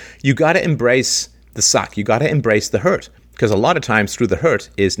gotta embrace the suck. You gotta embrace the hurt. Because a lot of times through the hurt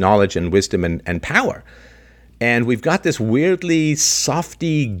is knowledge and wisdom and power. And we've got this weirdly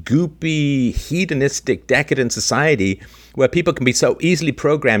softy, goopy, hedonistic, decadent society where people can be so easily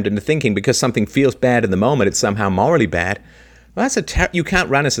programmed into thinking because something feels bad in the moment, it's somehow morally bad. Well, you can't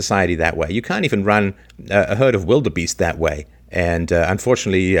run a society that way. You can't even run a herd of wildebeest that way. And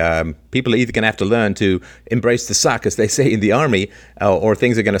unfortunately, people are either going to have to learn to embrace the suck, as they say in the army, or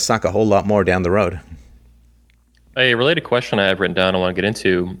things are going to suck a whole lot more down the road. A related question I have written down I want to get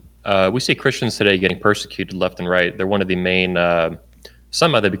into. We see Christians today getting persecuted left and right. They're one of the main,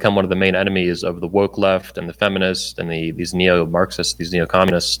 somehow they become one of the main enemies of the woke left and the feminists and these neo-Marxists, these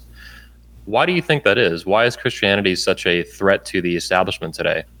neo-communists. Why do you think that is? Why is Christianity such a threat to the establishment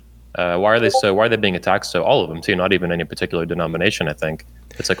today? Why are they being attacked? So all of them too, not even any particular denomination, I think.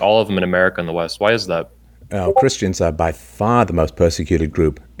 It's like all of them in America and the West. Why is that? Christians are by far the most persecuted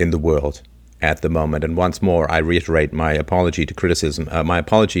group in the world at the moment. And once more, I reiterate my apology to criticism,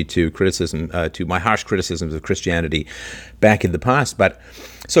 to my harsh criticisms of Christianity back in the past. But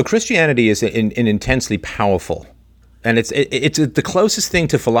so Christianity is an intensely powerful, and it's the closest thing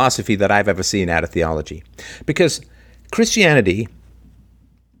to philosophy that I've ever seen out of theology, because Christianity,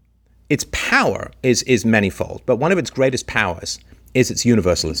 its power is manifold, but one of its greatest powers is its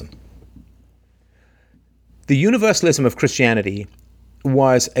universalism. The universalism of Christianity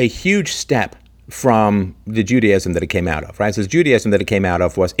was a huge step from the Judaism that it came out of, right? So the Judaism that it came out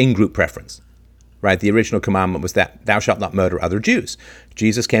of was in-group preference, right? The original commandment was that thou shalt not murder other Jews.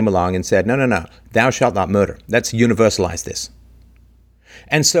 Jesus came along and said, no, thou shalt not murder. Let's universalize this.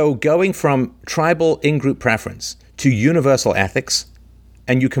 And so going from tribal in-group preference to universal ethics,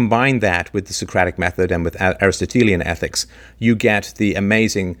 and you combine that with the Socratic method and with Aristotelian ethics, you get the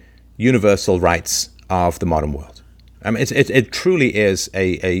amazing universal rights of the modern world. I mean, it truly is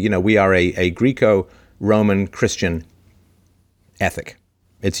we are a Greco-Roman Christian ethic.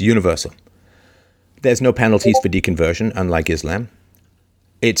 It's universal. There's no penalties for deconversion, unlike Islam.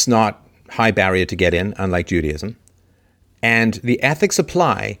 It's not high barrier to get in, unlike Judaism. And the ethics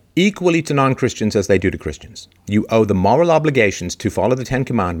apply equally to non-Christians as they do to Christians. You owe the moral obligations to follow the Ten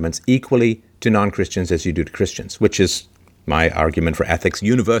Commandments equally to non-Christians as you do to Christians, which is my argument for ethics,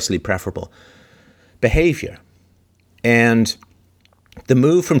 universally preferable behavior. And the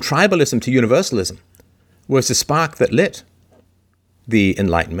move from tribalism to universalism was the spark that lit the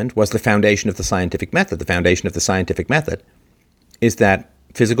Enlightenment, was the foundation of the scientific method. The foundation of the scientific method is that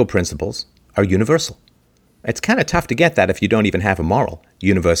physical principles are universal. It's kind of tough to get that if you don't even have a moral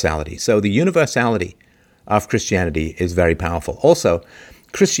universality. So the universality of Christianity is very powerful. Also,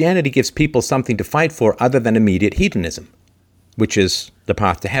 Christianity gives people something to fight for other than immediate hedonism, which is the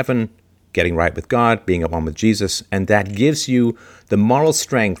path to heaven, getting right with God, being at one with Jesus, and that gives you the moral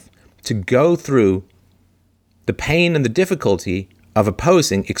strength to go through the pain and the difficulty of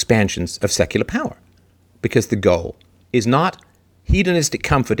opposing expansions of secular power. Because the goal is not hedonistic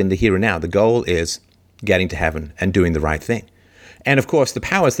comfort in the here and now. The goal is getting to heaven and doing the right thing. And of course, the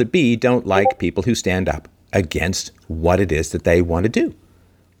powers that be don't like people who stand up against what it is that they want to do.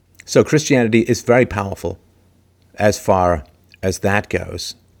 So Christianity is very powerful as far as that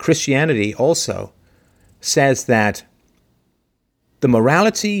goes. Christianity also says that the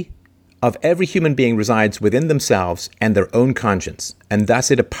morality of every human being resides within themselves and their own conscience, and thus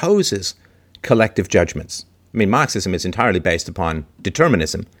it opposes collective judgments. I mean, Marxism is entirely based upon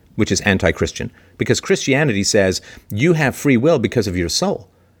determinism, which is anti-Christian, because Christianity says you have free will because of your soul.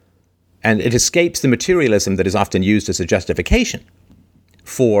 And it escapes the materialism that is often used as a justification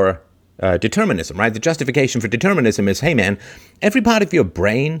for determinism, right? The justification for determinism is, hey man, every part of your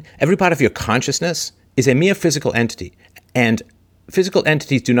brain, every part of your consciousness is a mere physical entity. And physical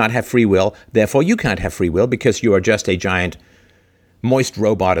entities do not have free will, therefore you can't have free will because you are just a giant moist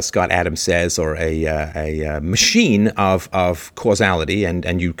robot, as Scott Adams says, or a machine of causality,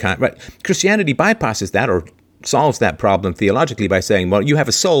 and you can't. Right? Christianity bypasses that or solves that problem theologically by saying, well, you have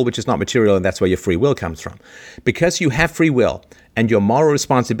a soul which is not material, and that's where your free will comes from. Because you have free will, and your moral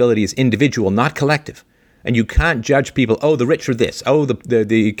responsibility is individual, not collective, and you can't judge people, oh, the rich are this, oh,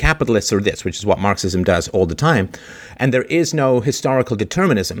 the capitalists are this, which is what Marxism does all the time, and there is no historical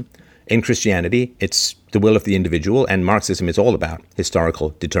determinism. In Christianity, it's the will of the individual, and Marxism is all about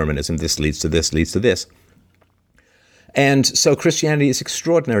historical determinism. This leads to this, leads to this. And so Christianity is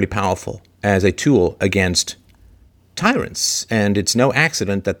extraordinarily powerful as a tool against tyrants, and it's no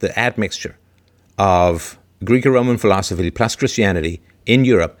accident that the admixture of Greco-Roman philosophy plus Christianity in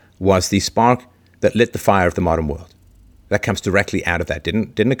Europe was the spark that lit the fire of the modern world. That comes directly out of that.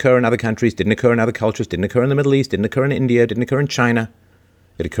 Didn't occur in other countries, didn't occur in other cultures, didn't occur in the Middle East, didn't occur in India, didn't occur in China.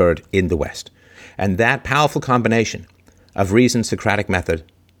 It occurred in the West. And that powerful combination of reason, Socratic method,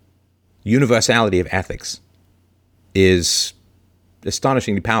 universality of ethics is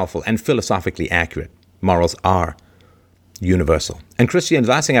astonishingly powerful and philosophically accurate. Morals are universal. And Christianity,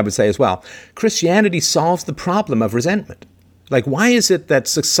 the last thing I would say as well, Christianity solves the problem of resentment. Like, why is it that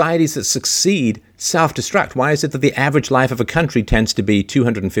societies that succeed self-destruct? Why is it that the average life of a country tends to be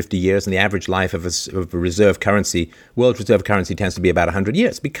 250 years and the average life of a reserve currency, world reserve currency, tends to be about 100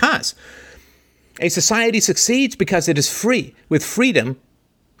 years? Because a society succeeds because it is free. With freedom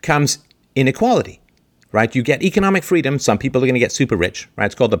comes inequality, right? You get economic freedom. Some people are going to get super rich, right?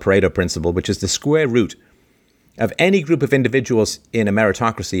 It's called the Pareto principle, which is the square root of any group of individuals in a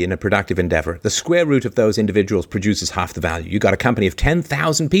meritocracy, in a productive endeavor. The square root of those individuals produces half the value. You got a company of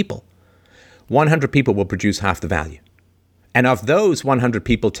 10,000 people. 100 people will produce half the value. And of those 100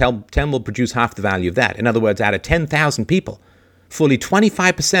 people, 10 will produce half the value of that. In other words, out of 10,000 people, fully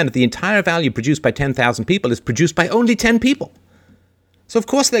 25% of the entire value produced by 10,000 people is produced by only 10 people. So of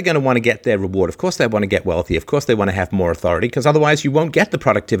course they're going to want to get their reward. Of course they want to get wealthy. Of course they want to have more authority, because otherwise you won't get the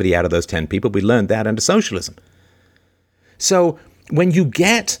productivity out of those 10 people. We learned that under socialism. So when you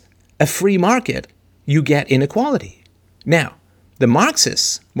get a free market, you get inequality. Now, the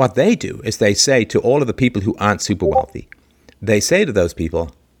Marxists, what they do is they say to all of the people who aren't super wealthy, they say to those people,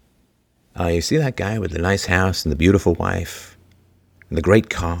 oh, you see that guy with the nice house and the beautiful wife and the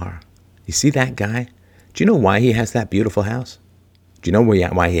great car? You see that guy? Do you know why he has that beautiful house? Do you know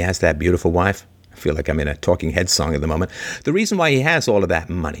why he has that beautiful wife? I feel like I'm in a Talking Heads song at the moment. The reason why he has all of that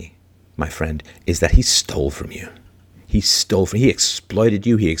money, my friend, is that he stole from you. He exploited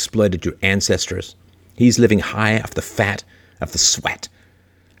you. He exploited your ancestors. He's living high off the fat, of the sweat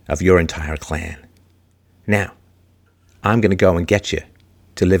of your entire clan. Now, I'm going to go and get you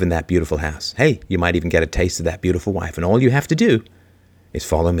to live in that beautiful house. Hey, you might even get a taste of that beautiful wife. And all you have to do is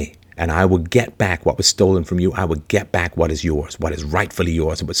follow me. and I will get back what was stolen from you. I will get back what is yours, what is rightfully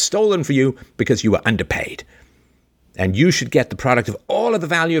yours. It was stolen from you because you were underpaid. And you should get the product of all of the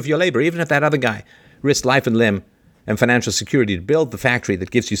value of your labor, even if that other guy risked life and limb and financial security to build the factory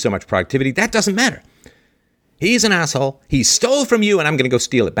that gives you so much productivity. That doesn't matter. He's an asshole. He stole from you, and I'm going to go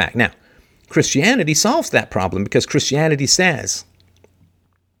steal it back. Now, Christianity solves that problem because Christianity says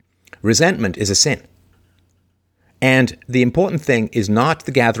resentment is a sin. And the important thing is not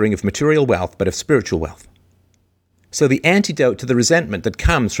the gathering of material wealth, but of spiritual wealth. So the antidote to the resentment that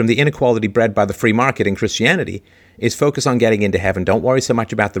comes from the inequality bred by the free market in Christianity is focus on getting into heaven. Don't worry so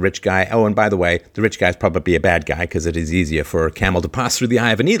much about the rich guy. Oh, and by the way, the rich guy is probably a bad guy because it is easier for a camel to pass through the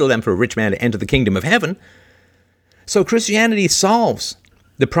eye of a needle than for a rich man to enter the kingdom of heaven. So Christianity solves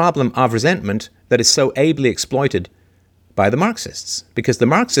the problem of resentment that is so ably exploited by the Marxists, because the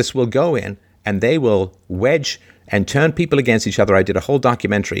Marxists will go in and they will wedge and turn people against each other. I did a whole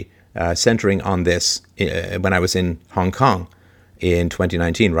documentary centering on this when I was in Hong Kong in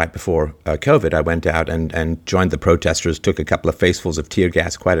 2019, right before COVID. I went out and joined the protesters, took a couple of facefuls of tear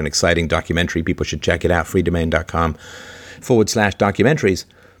gas. Quite an exciting documentary. People should check it out, freedomain.com/documentaries.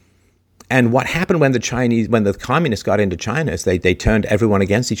 And what happened when the communists got into China is they turned everyone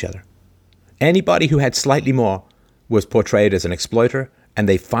against each other. Anybody who had slightly more was portrayed as an exploiter, and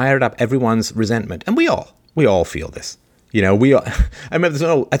they fired up everyone's resentment. And we all feel this. You know, I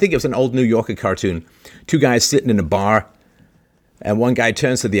remember I think it was an old New Yorker cartoon. Two guys sitting in a bar, and one guy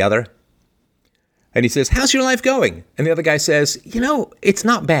turns to the other, and he says, "How's your life going?" And the other guy says, "You know, it's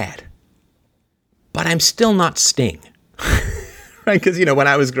not bad, but I'm still not Sting." Right? Because, you know, when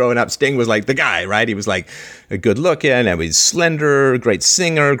I was growing up, Sting was like the guy, right? He was like a good looking, and he was slender, great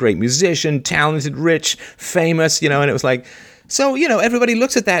singer, great musician, talented, rich, famous, you know, and it was like, so, you know, everybody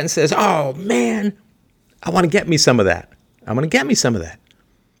looks at that and says, "Oh, man, I want to get me some of that. I want to get me some of that."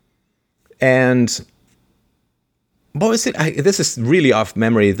 And what was it? This is really off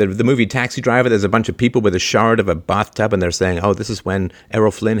memory. The movie Taxi Driver, there's a bunch of people with a shard of a bathtub, and they're saying, "Oh, this is when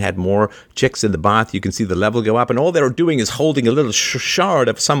Errol Flynn had more chicks in the bath. You can see the level go up." And all they're doing is holding a little shard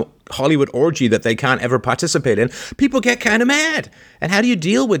of some Hollywood orgy that they can't ever participate in. People get kind of mad. And how do you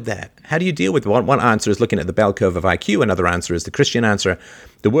deal with that? How do you deal with one answer is looking at the bell curve of IQ. Another answer is the Christian answer.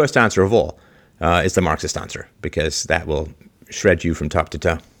 The worst answer of all is the Marxist answer, because that will shred you from top to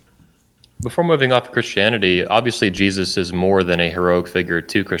toe. Before moving off of Christianity, obviously Jesus is more than a heroic figure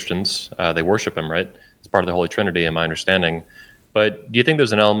to Christians. They worship him, right? It's part of the Holy Trinity, in my understanding. But do you think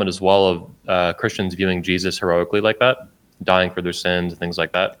there's an element as well of Christians viewing Jesus heroically like that, dying for their sins and things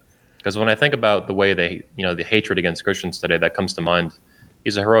like that? Because when I think about the way they, you know, the hatred against Christians today, that comes to mind.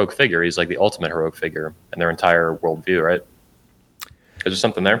 He's a heroic figure. He's like the ultimate heroic figure in their entire worldview, right? Is there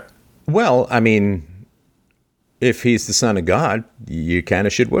something there? Well, I mean, if he's the Son of God, you kind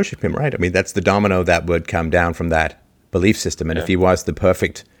of should worship him, right? I mean, that's the domino that would come down from that belief system. And if he was the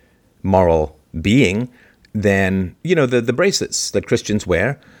perfect moral being, then, you know, the bracelets that Christians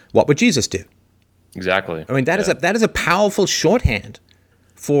wear, what would Jesus do? Exactly. I mean, that is a powerful shorthand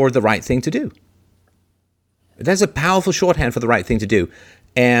for the right thing to do. That's a powerful shorthand for the right thing to do.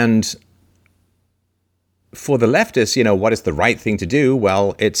 And for the leftists, you know, what is the right thing to do?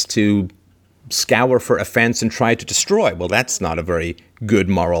 Well, it's to scour for offense and try to destroy. Well, that's not a very good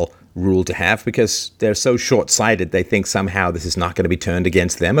moral rule to have, because they're so short-sighted. They think somehow this is not going to be turned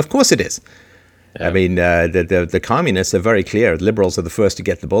against them. Of course it is. Yeah. I mean, the communists are very clear. Liberals are the first to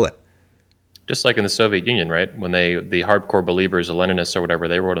get the bullet. Just like in the Soviet Union, right? When the hardcore believers, the Leninists or whatever,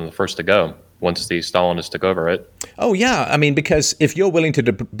 they were the first to go once the Stalinists took over, right? Oh, yeah. I mean, because if you're willing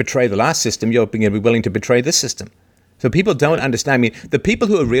to betray the last system, you're going to be willing to betray this system. So people don't understand. I mean, the people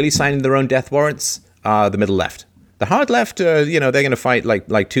who are really signing their own death warrants are the middle left. The hard left, you know, they're going to fight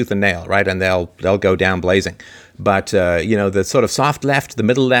like tooth and nail, right? And they'll go down blazing. But you know, the sort of soft left, the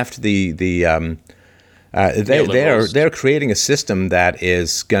middle left, they're creating a system that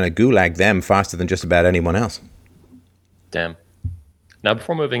is going to gulag them faster than just about anyone else. Damn. Now,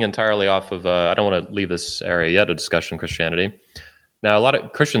 before moving entirely off of, I don't want to leave this area yet of discussion Christianity. Now, a lot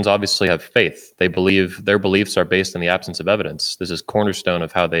of Christians obviously have faith. They believe their beliefs are based on the absence of evidence. This is cornerstone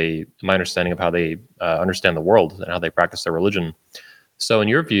of my understanding of how they understand the world and how they practice their religion. So in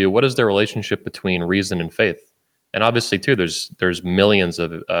your view, what is the relationship between reason and faith? And obviously, too, there's millions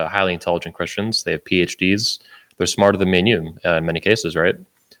of highly intelligent Christians. They have PhDs. They're smarter than me and you in many cases, right?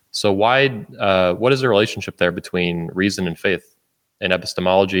 So what is the relationship there between reason and faith in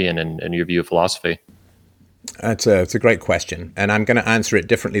epistemology and in your view of philosophy? It's a great question, and I'm going to answer it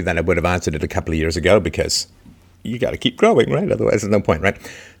differently than I would have answered it a couple of years ago, because you got to keep growing, right? Otherwise, there's no point, right?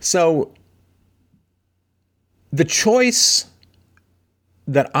 So the choice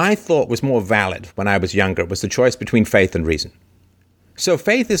that I thought was more valid when I was younger was the choice between faith and reason. So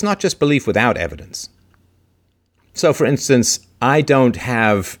faith is not just belief without evidence. So, for instance, I don't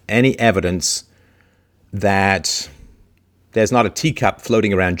have any evidence that there's not a teacup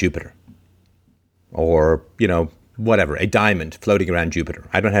floating around Jupiter. Or, whatever, a diamond floating around Jupiter.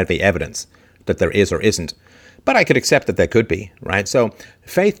 I don't have any evidence that there is or isn't. But I could accept that there could be, right? So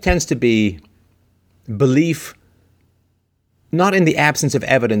faith tends to be belief not in the absence of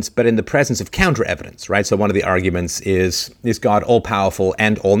evidence, but in the presence of counter-evidence, right? So one of the arguments is God all-powerful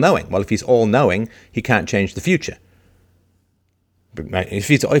and all-knowing? Well, if he's all-knowing, he can't change the future. If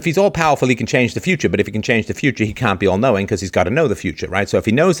he's all-powerful, he can change the future, but if he can change the future, he can't be all-knowing because he's got to know the future, right? So if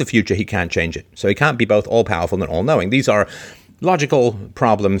he knows the future, he can't change it. So he can't be both all-powerful and all-knowing. These are logical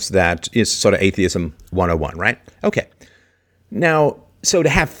problems that is sort of atheism 101, right? Okay. Now, so to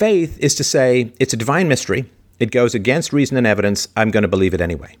have faith is to say it's a divine mystery. It goes against reason and evidence. I'm going to believe it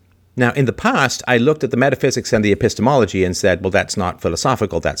anyway. Now, in the past, I looked at the metaphysics and the epistemology and said, well, that's not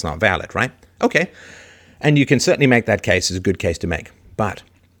philosophical. That's not valid, right? Okay. And you can certainly make that case. It's a good case to make. But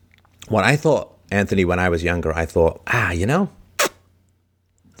what I thought, Anthony, when I was younger, I thought, the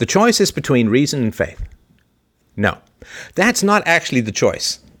choice is between reason and faith. No, that's not actually the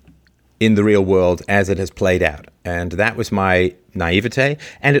choice in the real world as it has played out. And that was my naivete.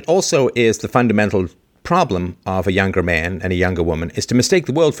 And it also is the fundamental problem of a younger man and a younger woman is to mistake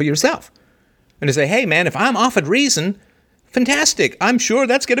the world for yourself. And to say, hey, man, if I'm offered reason, fantastic. I'm sure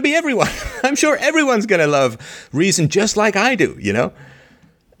that's going to be everyone. I'm sure everyone's going to love reason just like I do,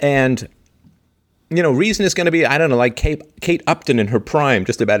 And, reason is going to be, I don't know, like Kate Upton in her prime.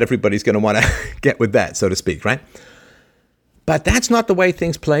 Just about everybody's going to want to get with that, so to speak, right? But that's not the way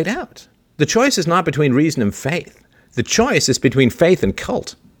things played out. The choice is not between reason and faith. The choice is between faith and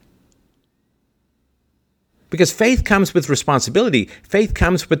cult. Because faith comes with responsibility. Faith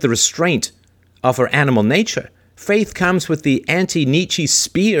comes with the restraint of our animal nature. Faith comes with the anti-Nietzsche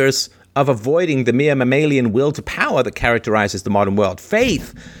spears of avoiding the mere mammalian will to power that characterizes the modern world.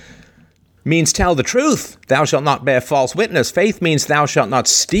 Faith means tell the truth. Thou shalt not bear false witness. Faith means thou shalt not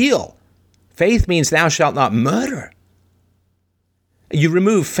steal. Faith means thou shalt not murder. You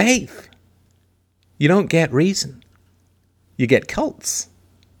remove faith, you don't get reason. You get cults,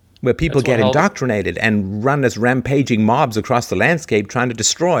 where people get indoctrinated and run as rampaging mobs across the landscape trying to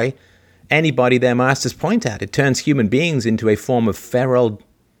destroy anybody their masters point at. It turns human beings into a form of feral,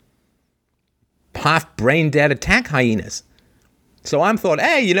 half brain-dead attack hyenas. So I'm thought,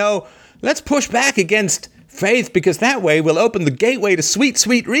 hey, let's push back against faith because that way we'll open the gateway to sweet,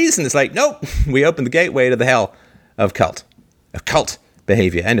 sweet reason. It's like, nope, we open the gateway to the hell of cult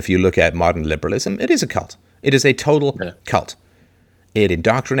behavior. And if you look at modern liberalism, it is a cult. It is a total cult. It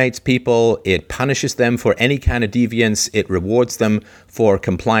indoctrinates people. It punishes them for any kind of deviance. It rewards them for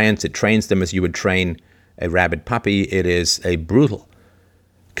compliance. It trains them as you would train a rabid puppy. It is a brutal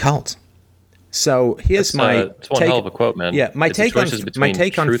cult. So here's my it's one hell of a quote, man. Yeah, my take on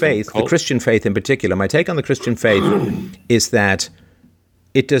faith, the Christian faith in particular. My take on the Christian faith is that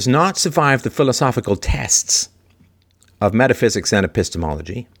it does not survive the philosophical tests of metaphysics and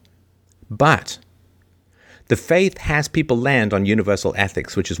epistemology, but the faith has people land on universal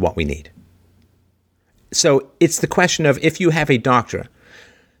ethics, which is what we need. So it's the question of, if you have a doctor,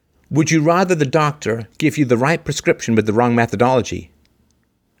 would you rather the doctor give you the right prescription with the wrong methodology,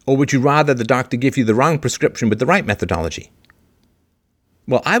 or would you rather the doctor give you the wrong prescription with the right methodology?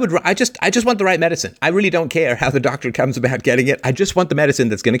 Well, I just want the right medicine. I really don't care how the doctor comes about getting it. I just want the medicine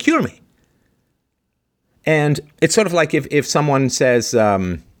that's going to cure me. And it's sort of like if someone says,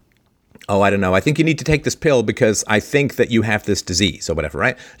 I don't know, I think you need to take this pill because I think that you have this disease or whatever,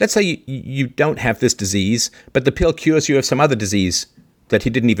 right? Let's say you don't have this disease, but the pill cures you of some other disease that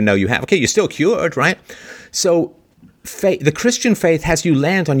he didn't even know you have. Okay, you're still cured, right? So the Christian faith has you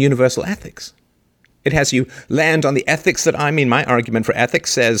land on universal ethics. It has you land on the ethics my argument for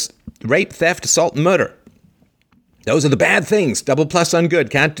ethics says rape, theft, assault, and murder. Those are the bad things. Double plus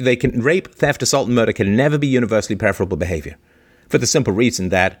ungood. Rape, theft, assault, and murder can never be universally preferable behavior. For the simple reason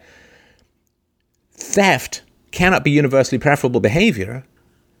that theft cannot be universally preferable behavior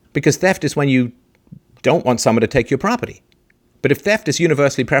because theft is when you don't want someone to take your property. But if theft is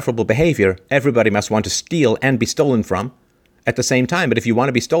universally preferable behavior, everybody must want to steal and be stolen from at the same time. But if you want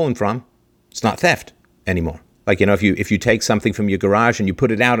to be stolen from, it's not theft anymore. Like, if you take something from your garage and you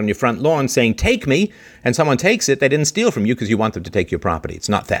put it out on your front lawn saying, take me, and someone takes it, they didn't steal from you because you want them to take your property. It's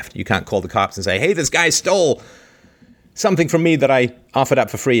not theft. You can't call the cops and say, hey, this guy stole something from me that I offered up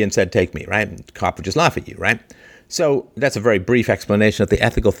for free and said, take me, right? And the cop would just laugh at you, right? So that's a very brief explanation of the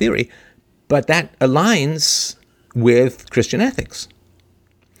ethical theory, but that aligns with Christian ethics.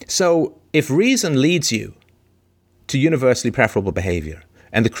 So if reason leads you to universally preferable behavior,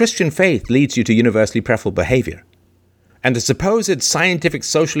 and the Christian faith leads you to universally preferable behavior, and the supposed scientific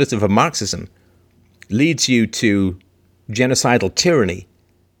socialism of Marxism leads you to genocidal tyranny,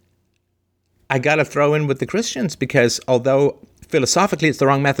 I got to throw in with the Christians, because although philosophically it's the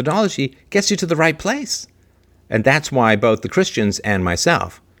wrong methodology, it gets you to the right place. And that's why both the Christians and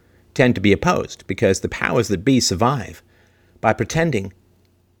myself tend to be opposed, because the powers that be survive by pretending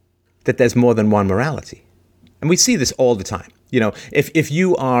that there's more than one morality. And we see this all the time. You know, if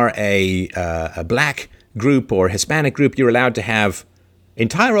you are a black group or Hispanic group, you're allowed to have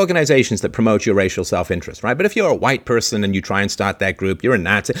entire organizations that promote your racial self-interest, right? But if you're a white person and you try and start that group, you're a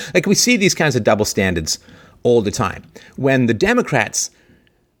Nazi. Like, we see these kinds of double standards all the time. When the Democrats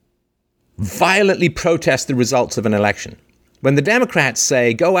violently protest the results of an election, when the Democrats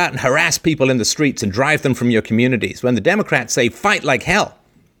say, go out and harass people in the streets and drive them from your communities, when the Democrats say, fight like hell,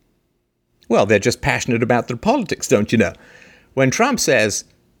 well, they're just passionate about their politics, don't you know? When Trump says,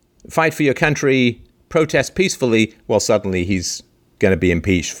 fight for your country, protest peacefully, well, suddenly he's going to be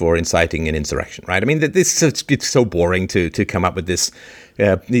impeached for inciting an insurrection, right? I mean, it's so boring to come up with this,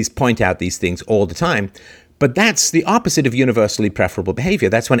 point out these things all the time. But that's the opposite of universally preferable behavior.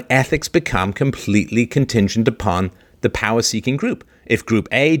 That's when ethics become completely contingent upon the power-seeking group. If Group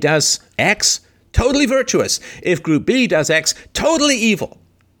A does X, totally virtuous. If Group B does X, totally evil.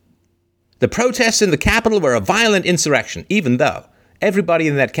 The protests in the Capitol were a violent insurrection, even though everybody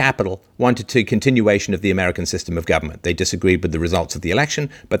in that Capitol wanted a continuation of the American system of government. They disagreed with the results of the election,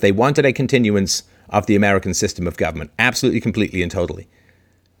 but they wanted a continuance of the American system of government, absolutely, completely, and totally.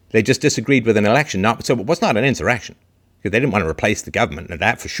 They just disagreed with an election, so it was not an insurrection, because they didn't want to replace the government, and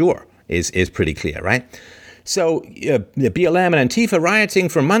that for sure is pretty clear, right? So the BLM and Antifa rioting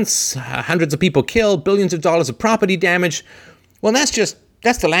for months, hundreds of people killed, billions of dollars of property damage. Well, that's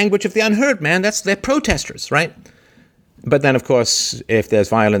the language of the unheard, man. They're protesters, right? But then, of course, if there's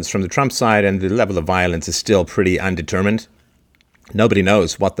violence from the Trump side, and the level of violence is still pretty undetermined, nobody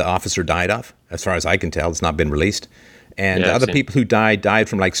knows what the officer died of. As far as I can tell, it's not been released. And other people who died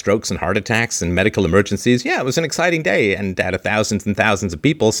from like strokes and heart attacks and medical emergencies. Yeah, it was an exciting day. And out of thousands and thousands of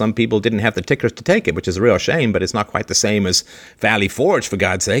people, some people didn't have the tickers to take it, which is a real shame, but it's not quite the same as Valley Forge, for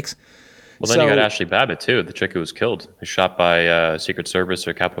God's sakes. Well, then you got Ashley Babbitt, too, the chick who was killed, who was shot by Secret Service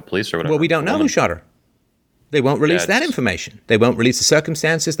or Capitol Police or whatever. Well, we don't know who shot her. They won't release that information. They won't release the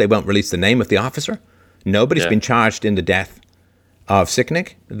circumstances. They won't release the name of the officer. Nobody's been charged in the death of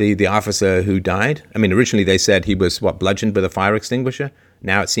Sicknick, the officer who died. I mean, originally they said he was, bludgeoned with a fire extinguisher.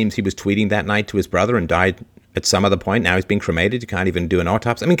 Now it seems he was tweeting that night to his brother and died at some other point. Now he's been cremated. You can't even do an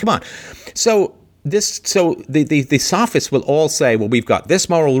autopsy. I mean, come on. So the sophists will all say, well, we've got this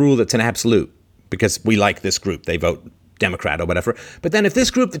moral rule that's an absolute because we like this group. They vote Democrat or whatever. But then if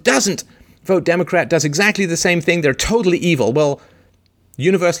this group that doesn't vote Democrat does exactly the same thing, they're totally evil. Well,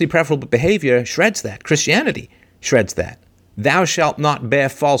 universally preferable behavior shreds that. Christianity shreds that. Thou shalt not bear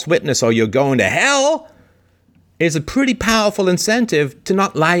false witness or you're going to hell is a pretty powerful incentive to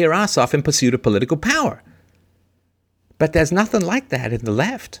not lie your ass off in pursuit of political power. But there's nothing like that in the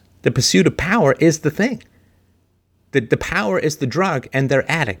left. The pursuit of power is the thing. The power is the drug, and they're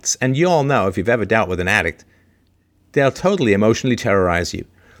addicts. And you all know, if you've ever dealt with an addict, they'll totally emotionally terrorize you.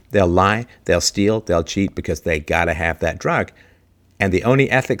 They'll lie, they'll steal, they'll cheat because they gotta have that drug. And the only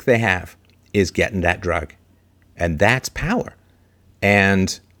ethic they have is getting that drug. And that's power.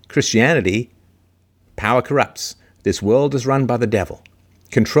 And Christianity, power corrupts. This world is run by the devil.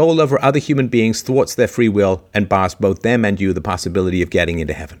 Control over other human beings thwarts their free will and bars both them and you the possibility of getting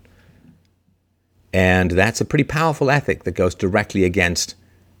into heaven. And that's a pretty powerful ethic that goes directly against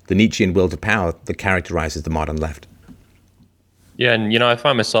the Nietzschean will to power that characterizes the modern left. Yeah, and I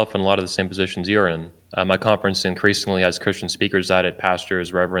find myself in a lot of the same positions you're in. My conference increasingly has Christian speakers at it,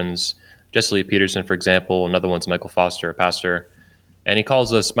 pastors, reverends. Jesse Lee Peterson, for example, another one's Michael Foster, a pastor. And he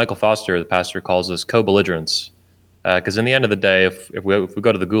calls us, Michael Foster, the pastor, calls us co-belligerents. Because in the end of the day, if we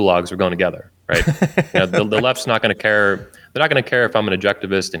go to the gulags, we're going together, right? The left's not going to care. They're not going to care if I'm an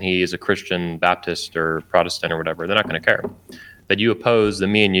objectivist and he is a Christian Baptist or Protestant or whatever. They're not going to care. That you oppose, that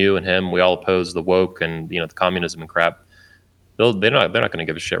me and you and him, we all oppose the woke and the communism and crap. They're not going to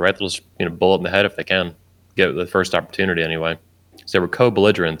give a shit, right? They'll just bullet in the head if they can, get the first opportunity anyway. So we're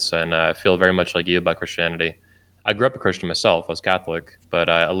co-belligerents, and I feel very much like you about Christianity. I grew up a Christian myself. I was Catholic, but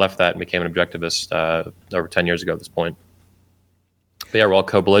I left that and became an objectivist over 10 years ago at this point. But yeah, we're all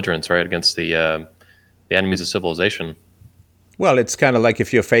co-belligerents, right, against the enemies of civilization. Well, it's kind of like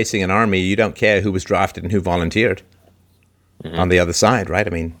if you're facing an army, you don't care who was drafted and who volunteered on the other side, right?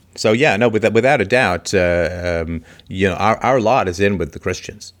 I mean, So yeah, no, without a doubt, our lot is in with the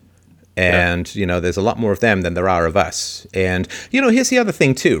Christians, and there's a lot more of them than there are of us. And here's the other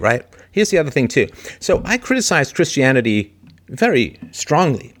thing too, right? Here's the other thing too. So I criticized Christianity very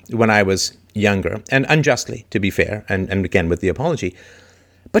strongly when I was younger, and unjustly, to be fair, and again with the apology.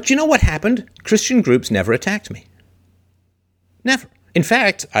 But you know what happened? Christian groups never attacked me. Never. In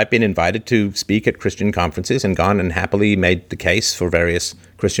fact, I've been invited to speak at Christian conferences and gone and happily made the case for various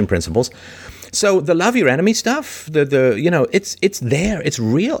Christian principles. So the love your enemy stuff, it's there, it's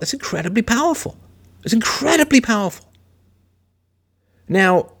real, it's incredibly powerful. It's incredibly powerful.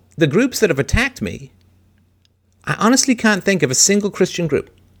 Now, the groups that have attacked me, I honestly can't think of a single Christian group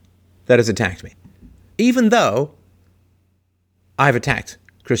that has attacked me, even though I've attacked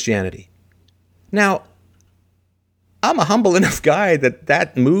Christianity. Now, I'm a humble enough guy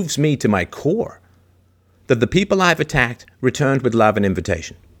that moves me to my core, that the people I've attacked returned with love and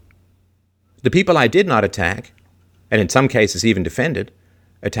invitation. The people I did not attack, and in some cases even defended,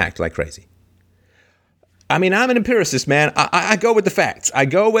 attacked like crazy. I mean, I'm an empiricist, man. I go with the facts. I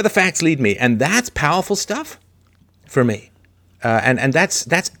go where the facts lead me, and that's powerful stuff for me. And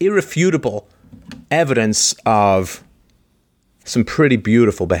that's irrefutable evidence of some pretty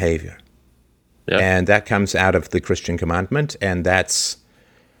beautiful behavior. Yeah. And that comes out of the Christian commandment, and it's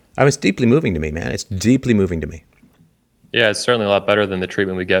deeply moving to me, man. It's deeply moving to me. Yeah, it's certainly a lot better than the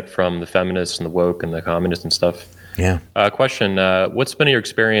treatment we get from the feminists and the woke and the communists and stuff. Yeah. Question, what's been your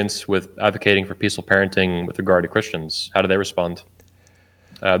experience with advocating for peaceful parenting with regard to Christians? How do they respond?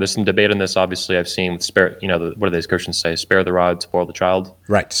 There's some debate on this, obviously, I've seen with what do these Christians say? Spare the rod, spoil the child.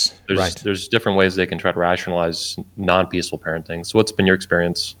 Right. There's different ways they can try to rationalize non-peaceful parenting. So what's been your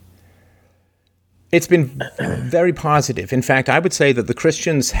experience? It's been very positive. In fact, I would say that the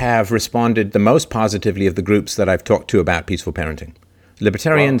Christians have responded the most positively of the groups that I've talked to about peaceful parenting.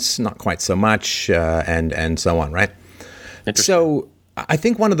 Libertarians, not quite so much, and so on, right? So I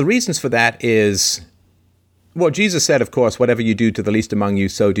think one of the reasons for that is, well, Jesus said, of course, whatever you do to the least among you,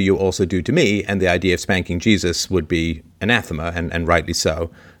 so do you also do to me. And the idea of spanking Jesus would be anathema, and rightly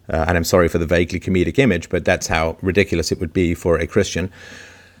so. And I'm sorry for the vaguely comedic image, but that's how ridiculous it would be for a Christian.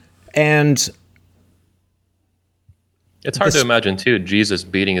 And it's hard to imagine, too, Jesus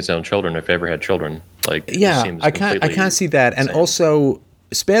beating his own children if he ever had children. Yeah, I can't see that. Insane. And also,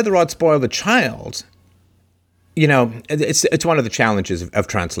 spare the rod, spoil the child. It's one of the challenges of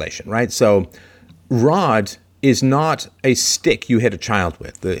translation, right? So, rod is not a stick you hit a child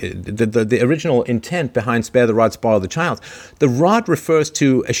with. The original intent behind spare the rod, spoil the child, the rod refers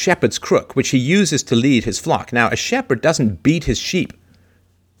to a shepherd's crook, which he uses to lead his flock. Now, a shepherd doesn't beat his sheep.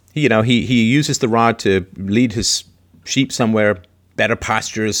 He uses the rod to lead his sheep somewhere, better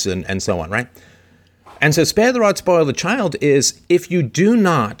pastures, and so on, right? And so spare the rod, spoil the child is if you do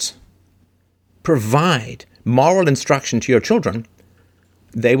not provide moral instruction to your children,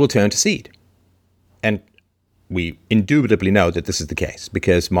 they will turn to seed. And we indubitably know that this is the case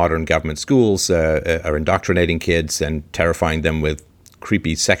because modern government schools are indoctrinating kids and terrifying them with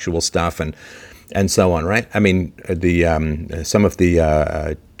creepy sexual stuff and so on, right? I mean, some of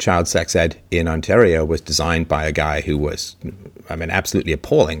the child sex ed in Ontario was designed by a guy who was, absolutely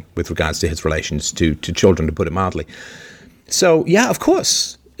appalling with regards to his relations to children, to put it mildly. So, yeah, of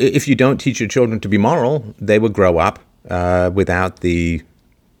course, if you don't teach your children to be moral, they will grow up without the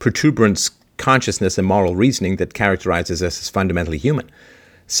protuberance, consciousness, and moral reasoning that characterizes us as fundamentally human.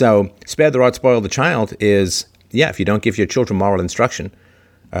 So, spare the rod, spoil the child is, if you don't give your children moral instruction,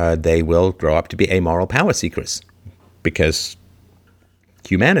 they will grow up to be amoral power seekers because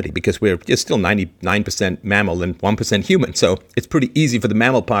we're still 99% mammal and 1% human. So it's pretty easy for the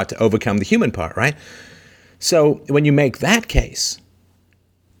mammal part to overcome the human part, right? So when you make that case,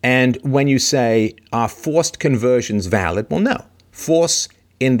 and when you say, are forced conversions valid? Well, no. Force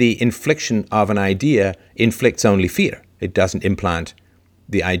in the infliction of an idea inflicts only fear. It doesn't implant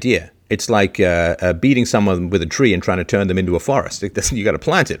the idea. It's like beating someone with a tree and trying to turn them into a forest. You got to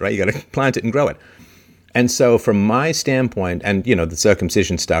plant it, right? You got to plant it and grow it. And so from my standpoint, and, the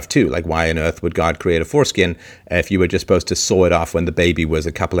circumcision stuff too, like why on earth would God create a foreskin if you were just supposed to saw it off when the baby was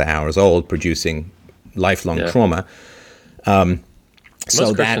a couple of hours old, producing lifelong trauma?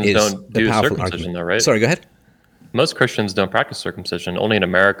 So that is the powerful argument. Though, right? Sorry, go ahead. Most Christians don't practice circumcision. Only in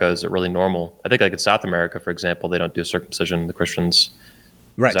America is it really normal. I think like in South America, for example, they don't do circumcision, the Christians.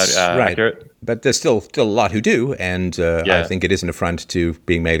 Right, is that, right. Accurate? But there's still a lot who do, and I think it is an affront to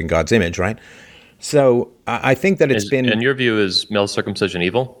being made in God's image, right? So I think that it's been... In your view, is male circumcision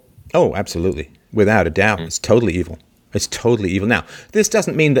evil? Oh, absolutely. Without a doubt. It's totally evil. It's totally evil. Now, this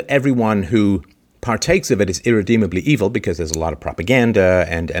doesn't mean that everyone who partakes of it is irredeemably evil because there's a lot of propaganda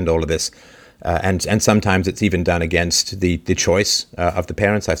and all of this. And sometimes it's even done against the choice of the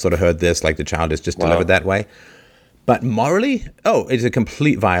parents. I've sort of heard this, like the child is just delivered that way. But morally, it's a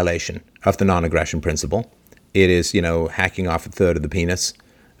complete violation of the non-aggression principle. It is, hacking off a third of the penis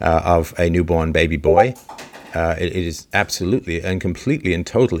of a newborn baby boy. It is absolutely and completely and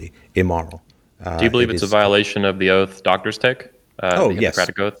totally immoral. Do you believe it's a violation of the oath doctors take? The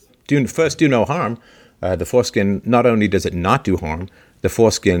Hippocratic Oath? Do no harm. The foreskin, not only does it not do harm, the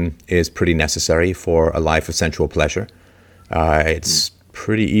foreskin is pretty necessary for a life of sensual pleasure. It's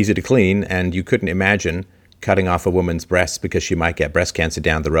pretty easy to clean, and you couldn't imagine cutting off a woman's breasts because she might get breast cancer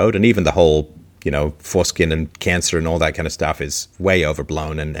down the road. And even the whole, foreskin and cancer and all that kind of stuff is way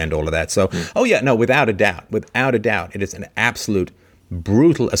overblown and all of that. So, without a doubt, it is an absolute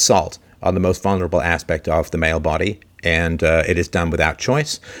brutal assault on the most vulnerable aspect of the male body. And it is done without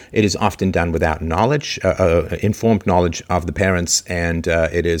choice. It is often done without knowledge, informed knowledge of the parents, and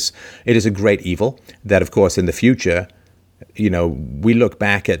it is a great evil that, of course, in the future, we look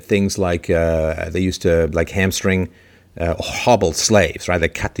back at things like they used to hamstring, hobble slaves, right? They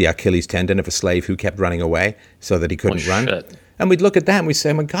cut the Achilles tendon of a slave who kept running away so that he couldn't run. Shit. And we'd look at that and we'd say,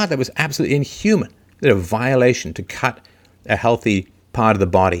 oh my God, that was absolutely inhuman. It's a violation to cut a healthy part of the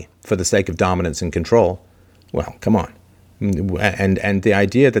body for the sake of dominance and control. Well, come on. And the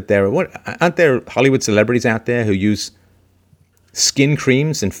idea that aren't there Hollywood celebrities out there who use skin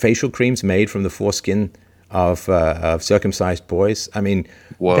creams and facial creams made from the foreskin of circumcised boys? I mean,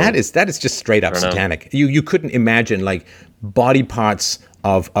 whoa. that is just straight up satanic. You couldn't imagine body parts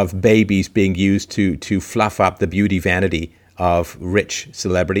of babies being used to fluff up the beauty vanity of rich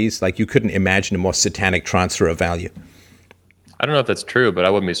celebrities. You couldn't imagine a more satanic transfer of value. I don't know if that's true, but I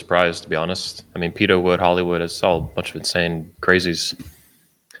wouldn't be surprised, to be honest. I mean, Peter Wood, Hollywood, it's all a bunch of insane crazies.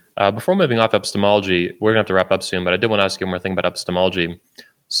 Before moving off epistemology, we're going to have to wrap up soon, but I did want to ask you one more thing about epistemology.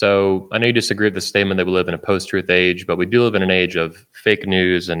 So I know you disagree with the statement that we live in a post-truth age, but we do live in an age of fake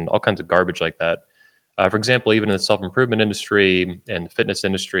news and all kinds of garbage like that. For example, even in the self-improvement industry and the fitness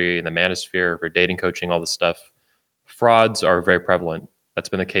industry and the manosphere for dating coaching, all this stuff, frauds are very prevalent. That's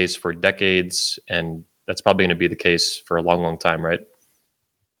been the case for decades, and that's probably going to be the case for a long, long time, right?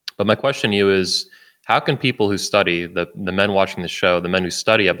 But my question to you is, how can people who study, the men watching the show, the men who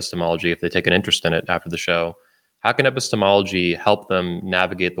study epistemology, if they take an interest in it after the show, how can epistemology help them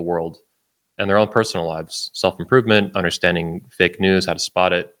navigate the world and their own personal lives? Self-improvement, understanding fake news, how to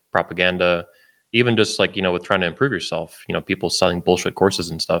spot it, propaganda, even just with trying to improve yourself, people selling bullshit courses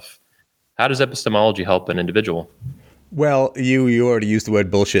and stuff. How does epistemology help an individual? Well, you already used the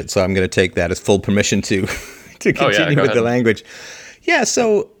word bullshit, so I'm going to take that as full permission to continue with the language. Yeah,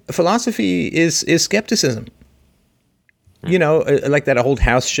 so philosophy is skepticism. Like that old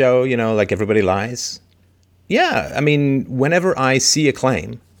house show, like Everybody Lies. Yeah, I mean, whenever I see a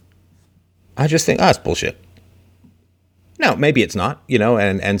claim, I just think, it's bullshit. No, maybe it's not,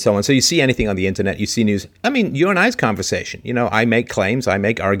 and so on. So you see anything on the internet, you see news. I mean, you and I's conversation, I make claims, I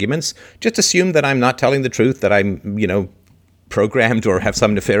make arguments. Just assume that I'm not telling the truth, that I'm, programmed or have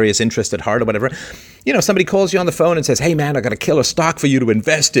some nefarious interest at heart or whatever. Somebody calls you on the phone and says, hey, man, I got a killer stock for you to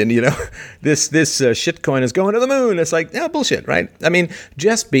invest in, this shitcoin is going to the moon. It's like, bullshit, right? I mean,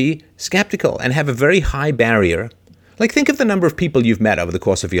 just be skeptical and have a very high barrier. Think of the number of people you've met over the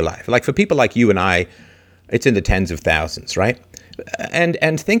course of your life. For people like you and I, it's in the tens of thousands, right?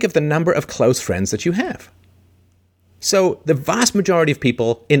 And think of the number of close friends that you have. So the vast majority of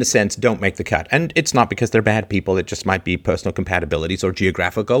people, in a sense, don't make the cut. And it's not because they're bad people. It just might be personal compatibilities or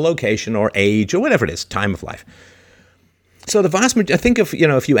geographical location or age or whatever it is, time of life. So the vast majority, I think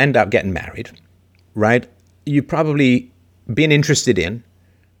if you end up getting married, right, you've probably been interested in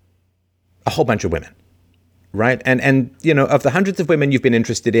a whole bunch of women. Right. And of the hundreds of women you've been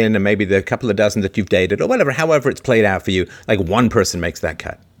interested in and maybe the couple of dozen that you've dated or whatever, however it's played out for you, one person makes that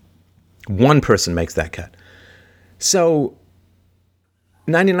cut. One person makes that cut. So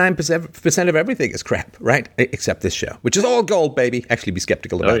 99% of everything is crap, right? Except this show, which is all gold, baby. Actually, be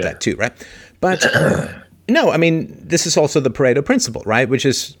skeptical about that too, right? But no, I mean, this is also the Pareto principle, right? Which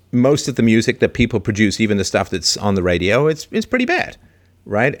is most of the music that people produce, even the stuff that's on the radio, it's pretty bad.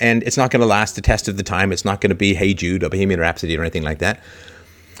 Right? And it's not going to last the test of the time. It's not going to be Hey Jude or Bohemian Rhapsody or anything like that.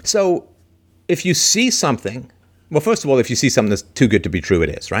 So if you see something, well, first of all, if you see something that's too good to be true, it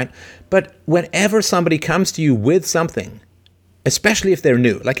is, right? But whenever somebody comes to you with something, especially if they're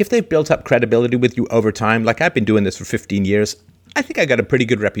new, if they've built up credibility with you over time, I've been doing this for 15 years, I think I got a pretty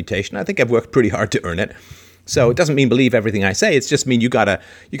good reputation. I think I've worked pretty hard to earn it. So it doesn't mean believe everything I say. It's just mean you gotta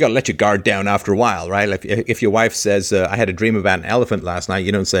let your guard down after a while, right? Like if your wife says, I had a dream about an elephant last night,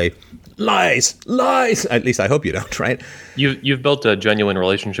 you don't say, lies. At least I hope you don't, right? You've built a genuine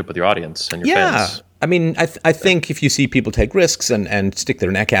relationship with your audience and your fans. I mean, I think if you see people take risks and stick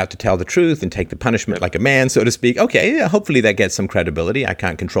their neck out to tell the truth and take the punishment like a man, so to speak, okay, yeah, hopefully that gets some credibility. I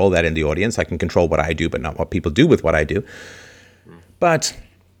can't control that in the audience. I can control what I do, but not what people do with what I do. But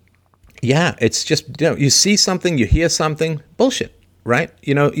yeah, it's just, you see something, you hear something, bullshit, right?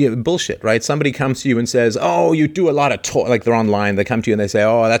 Bullshit, right? Somebody comes to you and says, oh, you do a lot of talk, like they're online, they come to you and they say,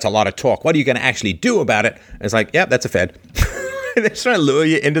 oh, that's a lot of talk. What are you going to actually do about it? And it's like, yeah, that's a fed. They're trying to lure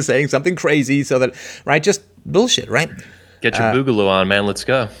you into saying something crazy so that, right, just bullshit, right? Get your boogaloo on, man, let's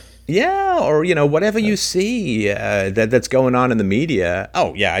go. Yeah, or, whatever you see that's going on in the media.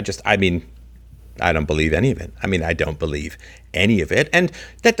 Oh, yeah, I don't believe any of it. I don't believe any of it. And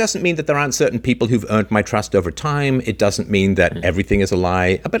that doesn't mean that there aren't certain people who've earned my trust over time. It doesn't mean that everything is a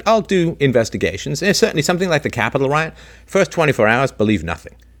lie. But I'll do investigations. And certainly something like the Capitol riot, first 24 hours, believe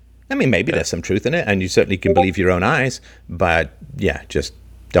nothing. Maybe there's some truth in it, and you certainly can believe your own eyes. But yeah, just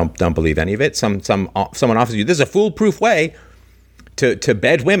don't believe any of it. Someone offers you, there's a foolproof way to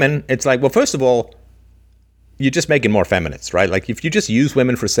bed women. It's like, well, first of all, you're just making more feminists, right? Like if you just use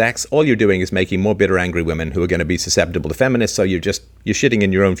women for sex, all you're doing is making more bitter, angry women who are going to be susceptible to feminists. So you're shitting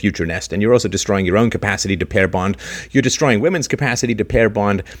in your own future nest, and you're also destroying your own capacity to pair bond. You're destroying women's capacity to pair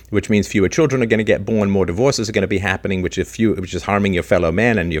bond, which means fewer children are going to get born, more divorces are going to be happening, which is harming your fellow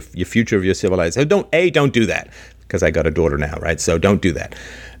man and your future of your civilization. Don't do that, because I got a daughter now, right? So don't do that.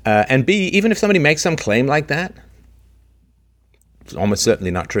 And B, even if somebody makes some claim like that, it's almost certainly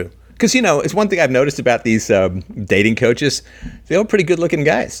not true. Because, it's one thing I've noticed about these dating coaches. They're all pretty good-looking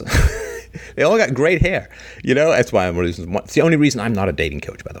guys. They all got great hair. That's why it's the only reason I'm not a dating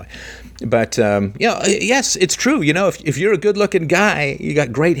coach, by the way. But, yes, it's true. If you're a good-looking guy, you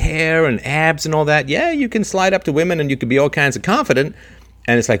got great hair and abs and all that, yeah, you can slide up to women and you can be all kinds of confident.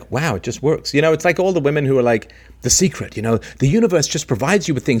 And it's like, wow, it just works. It's like all the women who are like, The Secret, the universe just provides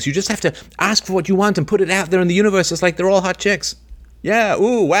you with things. You just have to ask for what you want and put it out there in the universe. It's like they're all hot chicks. Yeah,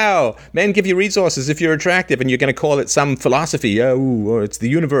 ooh, wow. Men give you resources if you're attractive, and you're going to call it some philosophy. Yeah, ooh, it's the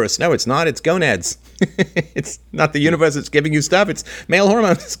universe. No, it's not. It's gonads. It's not the universe that's giving you stuff. It's male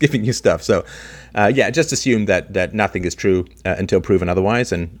hormones that's giving you stuff. So, just assume that nothing is true until proven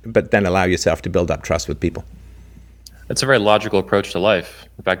otherwise, but then allow yourself to build up trust with people. It's a very logical approach to life.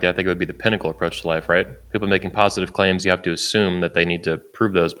 In fact, I think it would be the pinnacle approach to life, right? People making positive claims, you have to assume that they need to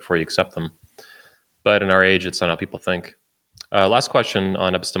prove those before you accept them. But in our age, it's not how people think. Last question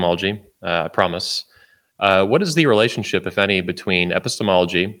on epistemology, I promise. What is the relationship, if any, between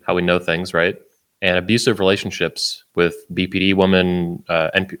epistemology, how we know things, right, and abusive relationships with BPD women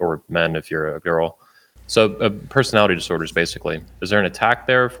or men if you're a girl? So personality disorders, basically. Is there an attack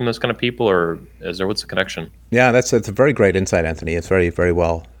there from those kind of people, or what's the connection? Yeah, that's a very great insight, Anthony. It's very, very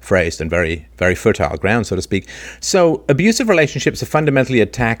well phrased and very, very fertile ground, so to speak. So abusive relationships are fundamentally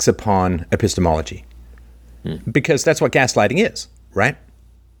attacks upon epistemology. Because that's what gaslighting is, right?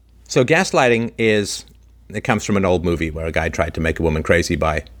 So gaslighting it comes from an old movie where a guy tried to make a woman crazy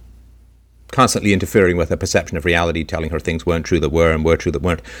by constantly interfering with her perception of reality, telling her things weren't true that were and were true that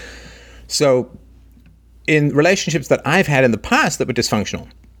weren't. So in relationships that I've had in the past that were dysfunctional,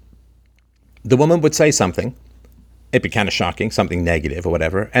 the woman would say something, it'd be kind of shocking, something negative or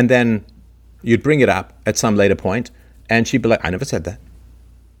whatever, and then you'd bring it up at some later point, and she'd be like, I never said that.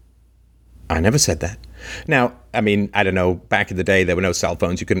 I never said that. Now, I don't know, back in the day, there were no cell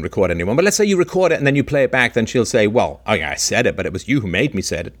phones. You couldn't record anyone. But let's say you record it and then you play it back. Then she'll say, well, oh, yeah, I said it, but it was you who made me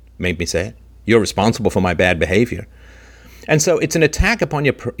say it. You're responsible for my bad behavior. And so it's an attack upon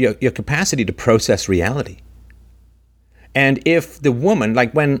your capacity to process reality. And if the woman,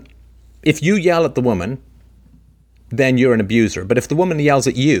 if you yell at the woman, then you're an abuser. But if the woman yells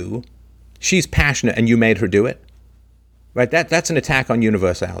at you, she's passionate and you made her do it. Right, that's an attack on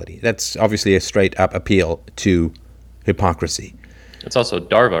universality. That's obviously a straight-up appeal to hypocrisy. It's also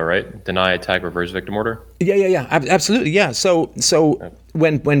DARVA, right? Deny, attack, reverse victim order. Yeah, absolutely, yeah. So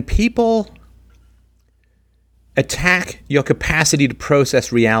when people attack your capacity to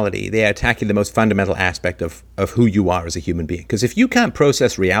process reality, they are attacking the most fundamental aspect of who you are as a human being. Because if you can't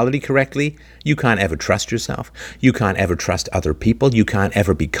process reality correctly, you can't ever trust yourself. You can't ever trust other people. You can't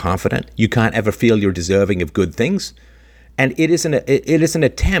ever be confident. You can't ever feel you're deserving of good things. And it is an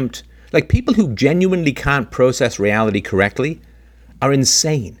attempt, like people who genuinely can't process reality correctly are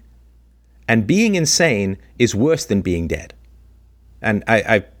insane. And being insane is worse than being dead. And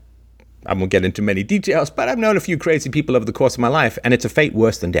I won't get into many details, but I've known a few crazy people over the course of my life, and it's a fate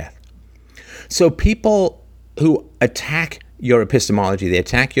worse than death. So people who attack your epistemology, they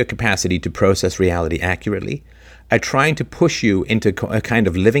attack your capacity to process reality accurately, are trying to push you into a kind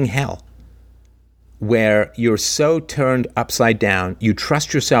of living hell where you're so turned upside down, you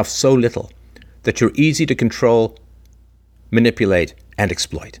trust yourself so little that you're easy to control, manipulate, and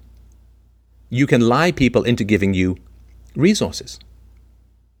exploit. You can lie people into giving you resources.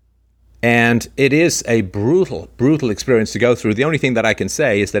 And it is a brutal, brutal experience to go through. The only thing that I can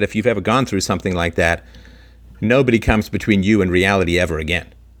say is that if you've ever gone through something like that, nobody comes between you and reality ever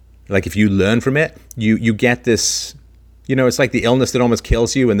again. Like if you learn from it, you get this, it's like the illness that almost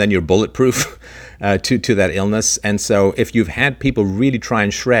kills you and then you're bulletproof to that illness. And so if you've had people really try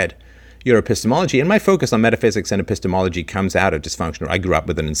and shred your epistemology, and my focus on metaphysics and epistemology comes out of dysfunction. I grew up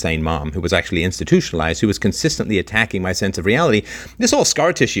with an insane mom who was actually institutionalized, who was consistently attacking my sense of reality. This all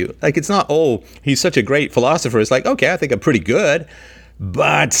scar tissue. Like it's not, oh, he's such a great philosopher. It's like, okay, I think I'm pretty good.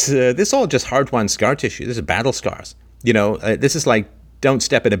 But this all just hard-won scar tissue. This is battle scars. This is like, don't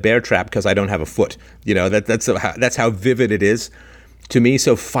step in a bear trap because I don't have a foot. That's how vivid it is to me.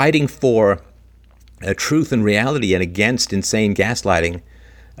 So fighting for truth and reality and against insane gaslighting,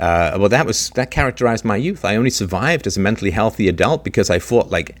 that characterized my youth. I only survived as a mentally healthy adult because I fought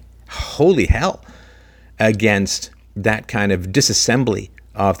like holy hell against that kind of disassembly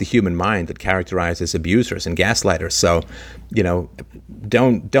of the human mind that characterizes abusers and gaslighters. So,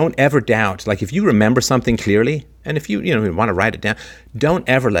 don't ever doubt. Like if you remember something clearly, and if you want to write it down, don't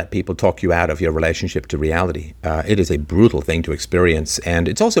ever let people talk you out of your relationship to reality. It is a brutal thing to experience, and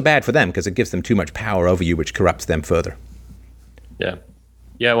it's also bad for them because it gives them too much power over you, which corrupts them further.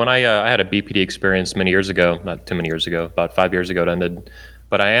 Yeah. When I had a BPD experience many years ago, not too many years ago, about 5 years ago it ended,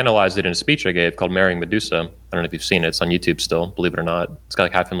 but I analyzed it in a speech I gave called Marrying Medusa. I don't know if you've seen it. It's on YouTube still, believe it or not. It's got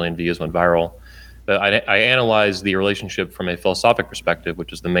like 500,000 views, went viral. But I analyzed the relationship from a philosophic perspective,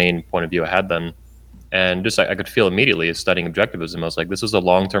 which is the main point of view I had then. And just I could feel immediately as studying objectivism, I was like, this is a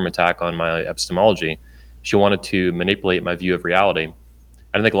long-term attack on my epistemology. She wanted to manipulate my view of reality.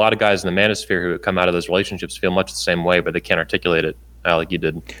 I think a lot of guys in the manosphere who come out of those relationships feel much the same way, but they can't articulate it like you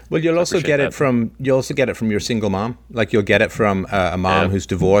did. Well, you'll also get it from your single mom. Like you'll get it from a mom who's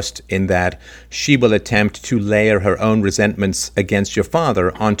divorced, in that she will attempt to layer her own resentments against your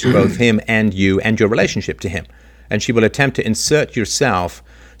father onto both him and you and your relationship to him. And she will attempt to insert yourself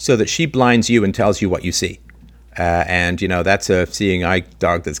so that she blinds you and tells you what you see. And that's a seeing eye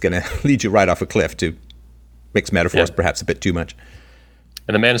dog that's going to lead you right off a cliff, to mix metaphors perhaps a bit too much.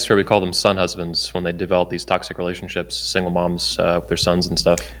 In the manosphere, we call them son husbands when they develop these toxic relationships, single moms with their sons and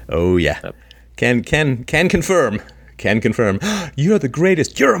stuff. Oh, yeah. Yep. Can confirm. Can confirm. You're the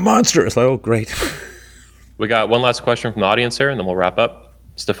greatest. You're a monster. It's like, oh, great. We got one last question from the audience here, and then we'll wrap up.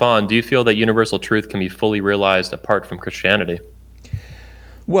 Stefan, do you feel that universal truth can be fully realized apart from Christianity?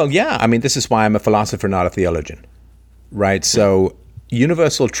 Well, yeah. I mean, this is why I'm a philosopher, not a theologian, right? So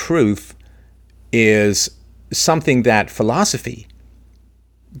universal truth is something that philosophy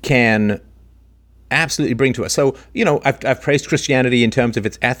can absolutely bring to us. So, I've praised Christianity in terms of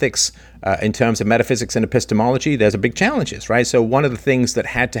its ethics, in terms of metaphysics and epistemology. There's a big challenges, right? So one of the things that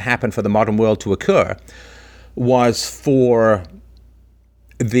had to happen for the modern world to occur was for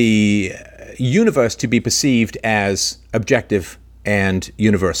the universe to be perceived as objective and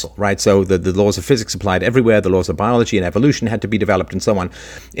universal, right? So the laws of physics applied everywhere, the laws of biology and evolution had to be developed and so on.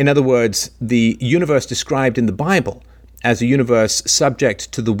 In other words, the universe described in the Bible as a universe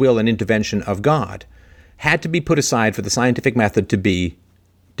subject to the will and intervention of God had to be put aside for the scientific method to be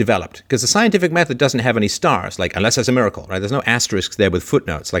developed. Because the scientific method doesn't have any stars, like unless there's a miracle, right? There's no asterisks there with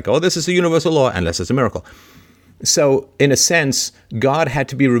footnotes, like, oh, this is a universal law, unless there's a miracle. So, in a sense, God had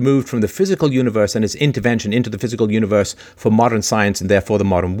to be removed from the physical universe and his intervention into the physical universe for modern science and therefore the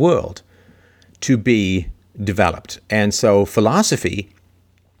modern world to be developed. And so philosophy,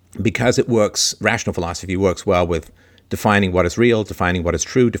 because it works, rational philosophy works well with defining what is real, defining what is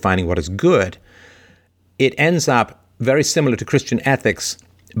true, defining what is good, it ends up very similar to Christian ethics,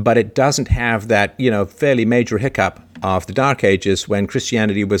 but it doesn't have that, fairly major hiccup of the Dark Ages when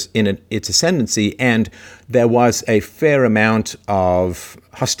Christianity was in its ascendancy and there was a fair amount of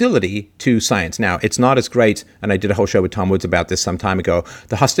hostility to science. Now, it's not as great, and I did a whole show with Tom Woods about this some time ago.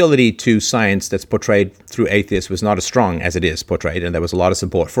 The hostility to science that's portrayed through atheists was not as strong as it is portrayed, and there was a lot of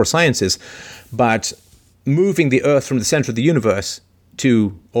support for sciences, but moving the Earth from the center of the universe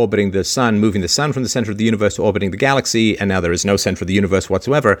to orbiting the sun, moving the sun from the center of the universe to orbiting the galaxy, and now there is no center of the universe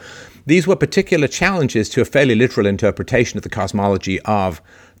whatsoever. These were particular challenges to a fairly literal interpretation of the cosmology of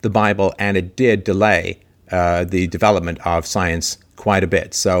the Bible, and it did delay the development of science quite a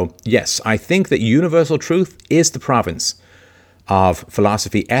bit. So, yes, I think that universal truth is the province of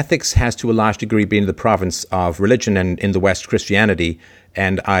philosophy. Ethics has to a large degree been the province of religion, and in the West, Christianity.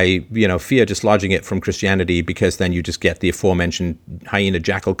 And I, fear dislodging it from Christianity, because then you just get the aforementioned hyena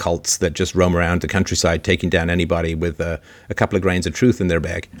jackal cults that just roam around the countryside taking down anybody with a couple of grains of truth in their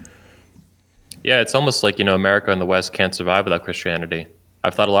bag. Yeah, it's almost like, America and the West can't survive without Christianity.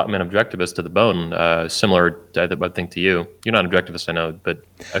 I've thought a lot. I'm an objectivist to the bone, similar, I think, to you. You're not an objectivist, I know, but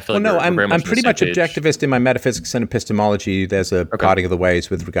I feel like I'm pretty much objectivist in my metaphysics and epistemology. There's a parting of the ways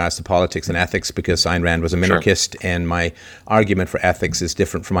with regards to politics and ethics, because Ayn Rand was a minarchist, and my argument for ethics is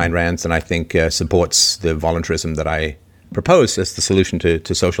different from Ayn Rand's, and I think supports the voluntarism that I propose as the solution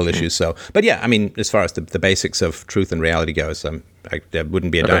to social issues. So, but yeah, I mean, as far as the basics of truth and reality goes, there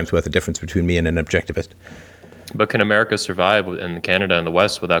wouldn't be a dime's worth of difference between me and an objectivist. But can America survive in Canada and the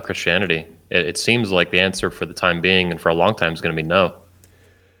West without Christianity? It seems like the answer for the time being and for a long time is going to be no.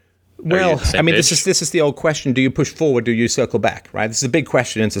 Well, I mean, this is the old question. Do you push forward? Do you circle back? Right? This is a big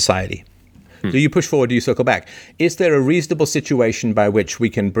question in society. Do you push forward? Do you circle back? Is there a reasonable situation by which we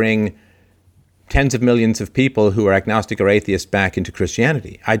can bring tens of millions of people who are agnostic or atheist back into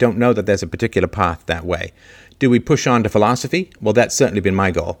Christianity? I don't know that there's a particular path that way. Do we push on to philosophy? Well, that's certainly been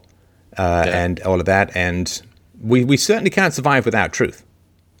my goal, and all of that. And we certainly can't survive without truth.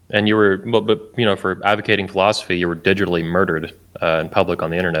 And you were, for advocating philosophy, you were digitally murdered in public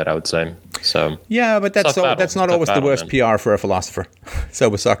on the internet, I would say. So yeah, but that's not always the worst PR for a philosopher. So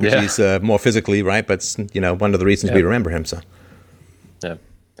was Socrates, more physically, right? But one of the reasons we remember him. So yeah,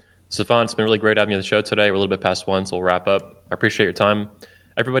 Stefan, it's been really great having you on the show today. We're a little bit past 1, so we'll wrap up. I appreciate your time.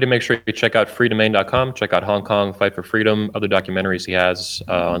 Everybody, make sure you check out freedomain.com. Check out Hong Kong Fight for Freedom, other documentaries he has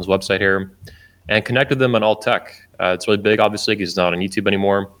on his website here. And connect with him on All Tech. It's really big, obviously. He's not on YouTube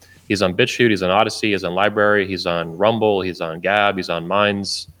anymore. He's on BitChute. He's on Odyssey. He's on Library. He's on Rumble. He's on Gab. He's on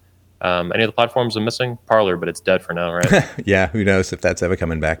Minds. Any of the platforms I'm missing? Parler, but it's dead for now, right? Yeah, who knows if that's ever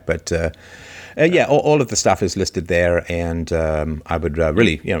coming back. But all of the stuff is listed there, and I would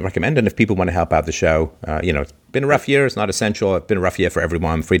really recommend. And if people want to help out the show, it's been a rough year. It's not essential. It's been a rough year for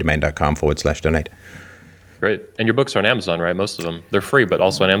everyone. freedomain.com/donate. Great. And your books are on Amazon, right? Most of them. They're free, but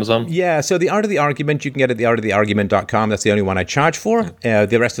also on Amazon? Yeah. So The Art of the Argument, you can get at theartoftheargument.com. That's the only one I charge for.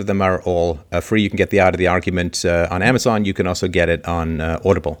 The rest of them are all free. You can get The Art of the Argument on Amazon. You can also get it on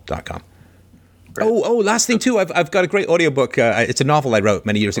audible.com. Great. Last thing too, I've got a great audiobook. It's a novel I wrote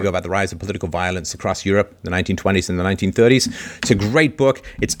many years ago about the rise of political violence across Europe, the 1920s and the 1930s. It's a great book.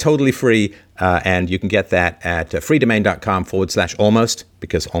 It's totally free, and you can get that at freedomain.com/almost,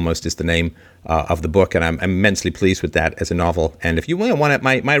 because almost is the name of the book, and I'm immensely pleased with that as a novel. And if you want it,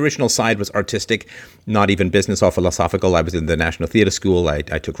 my original side was artistic, not even business or philosophical. I was in the National Theatre School. I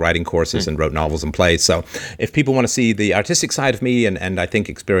took writing courses and wrote novels and plays. So if people want to see the artistic side of me and I think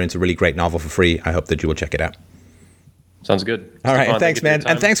experience a really great novel for free, I hope that you will check it out. Sounds good. All right, and thanks, man.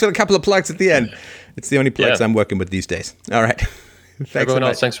 And thanks for the couple of plugs at the end. It's the only plugs I'm working with these days. All right. Everyone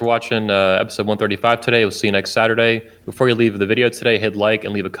else, thanks for watching episode 135 today. We'll see you next Saturday. Before you leave the video today, hit like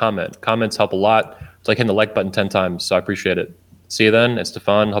and leave a comment. Comments help a lot. It's like hitting the like button 10 times, so I appreciate it. See you then. It's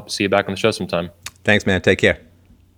Stefan. Hope to see you back on the show sometime. Thanks, man. Take care.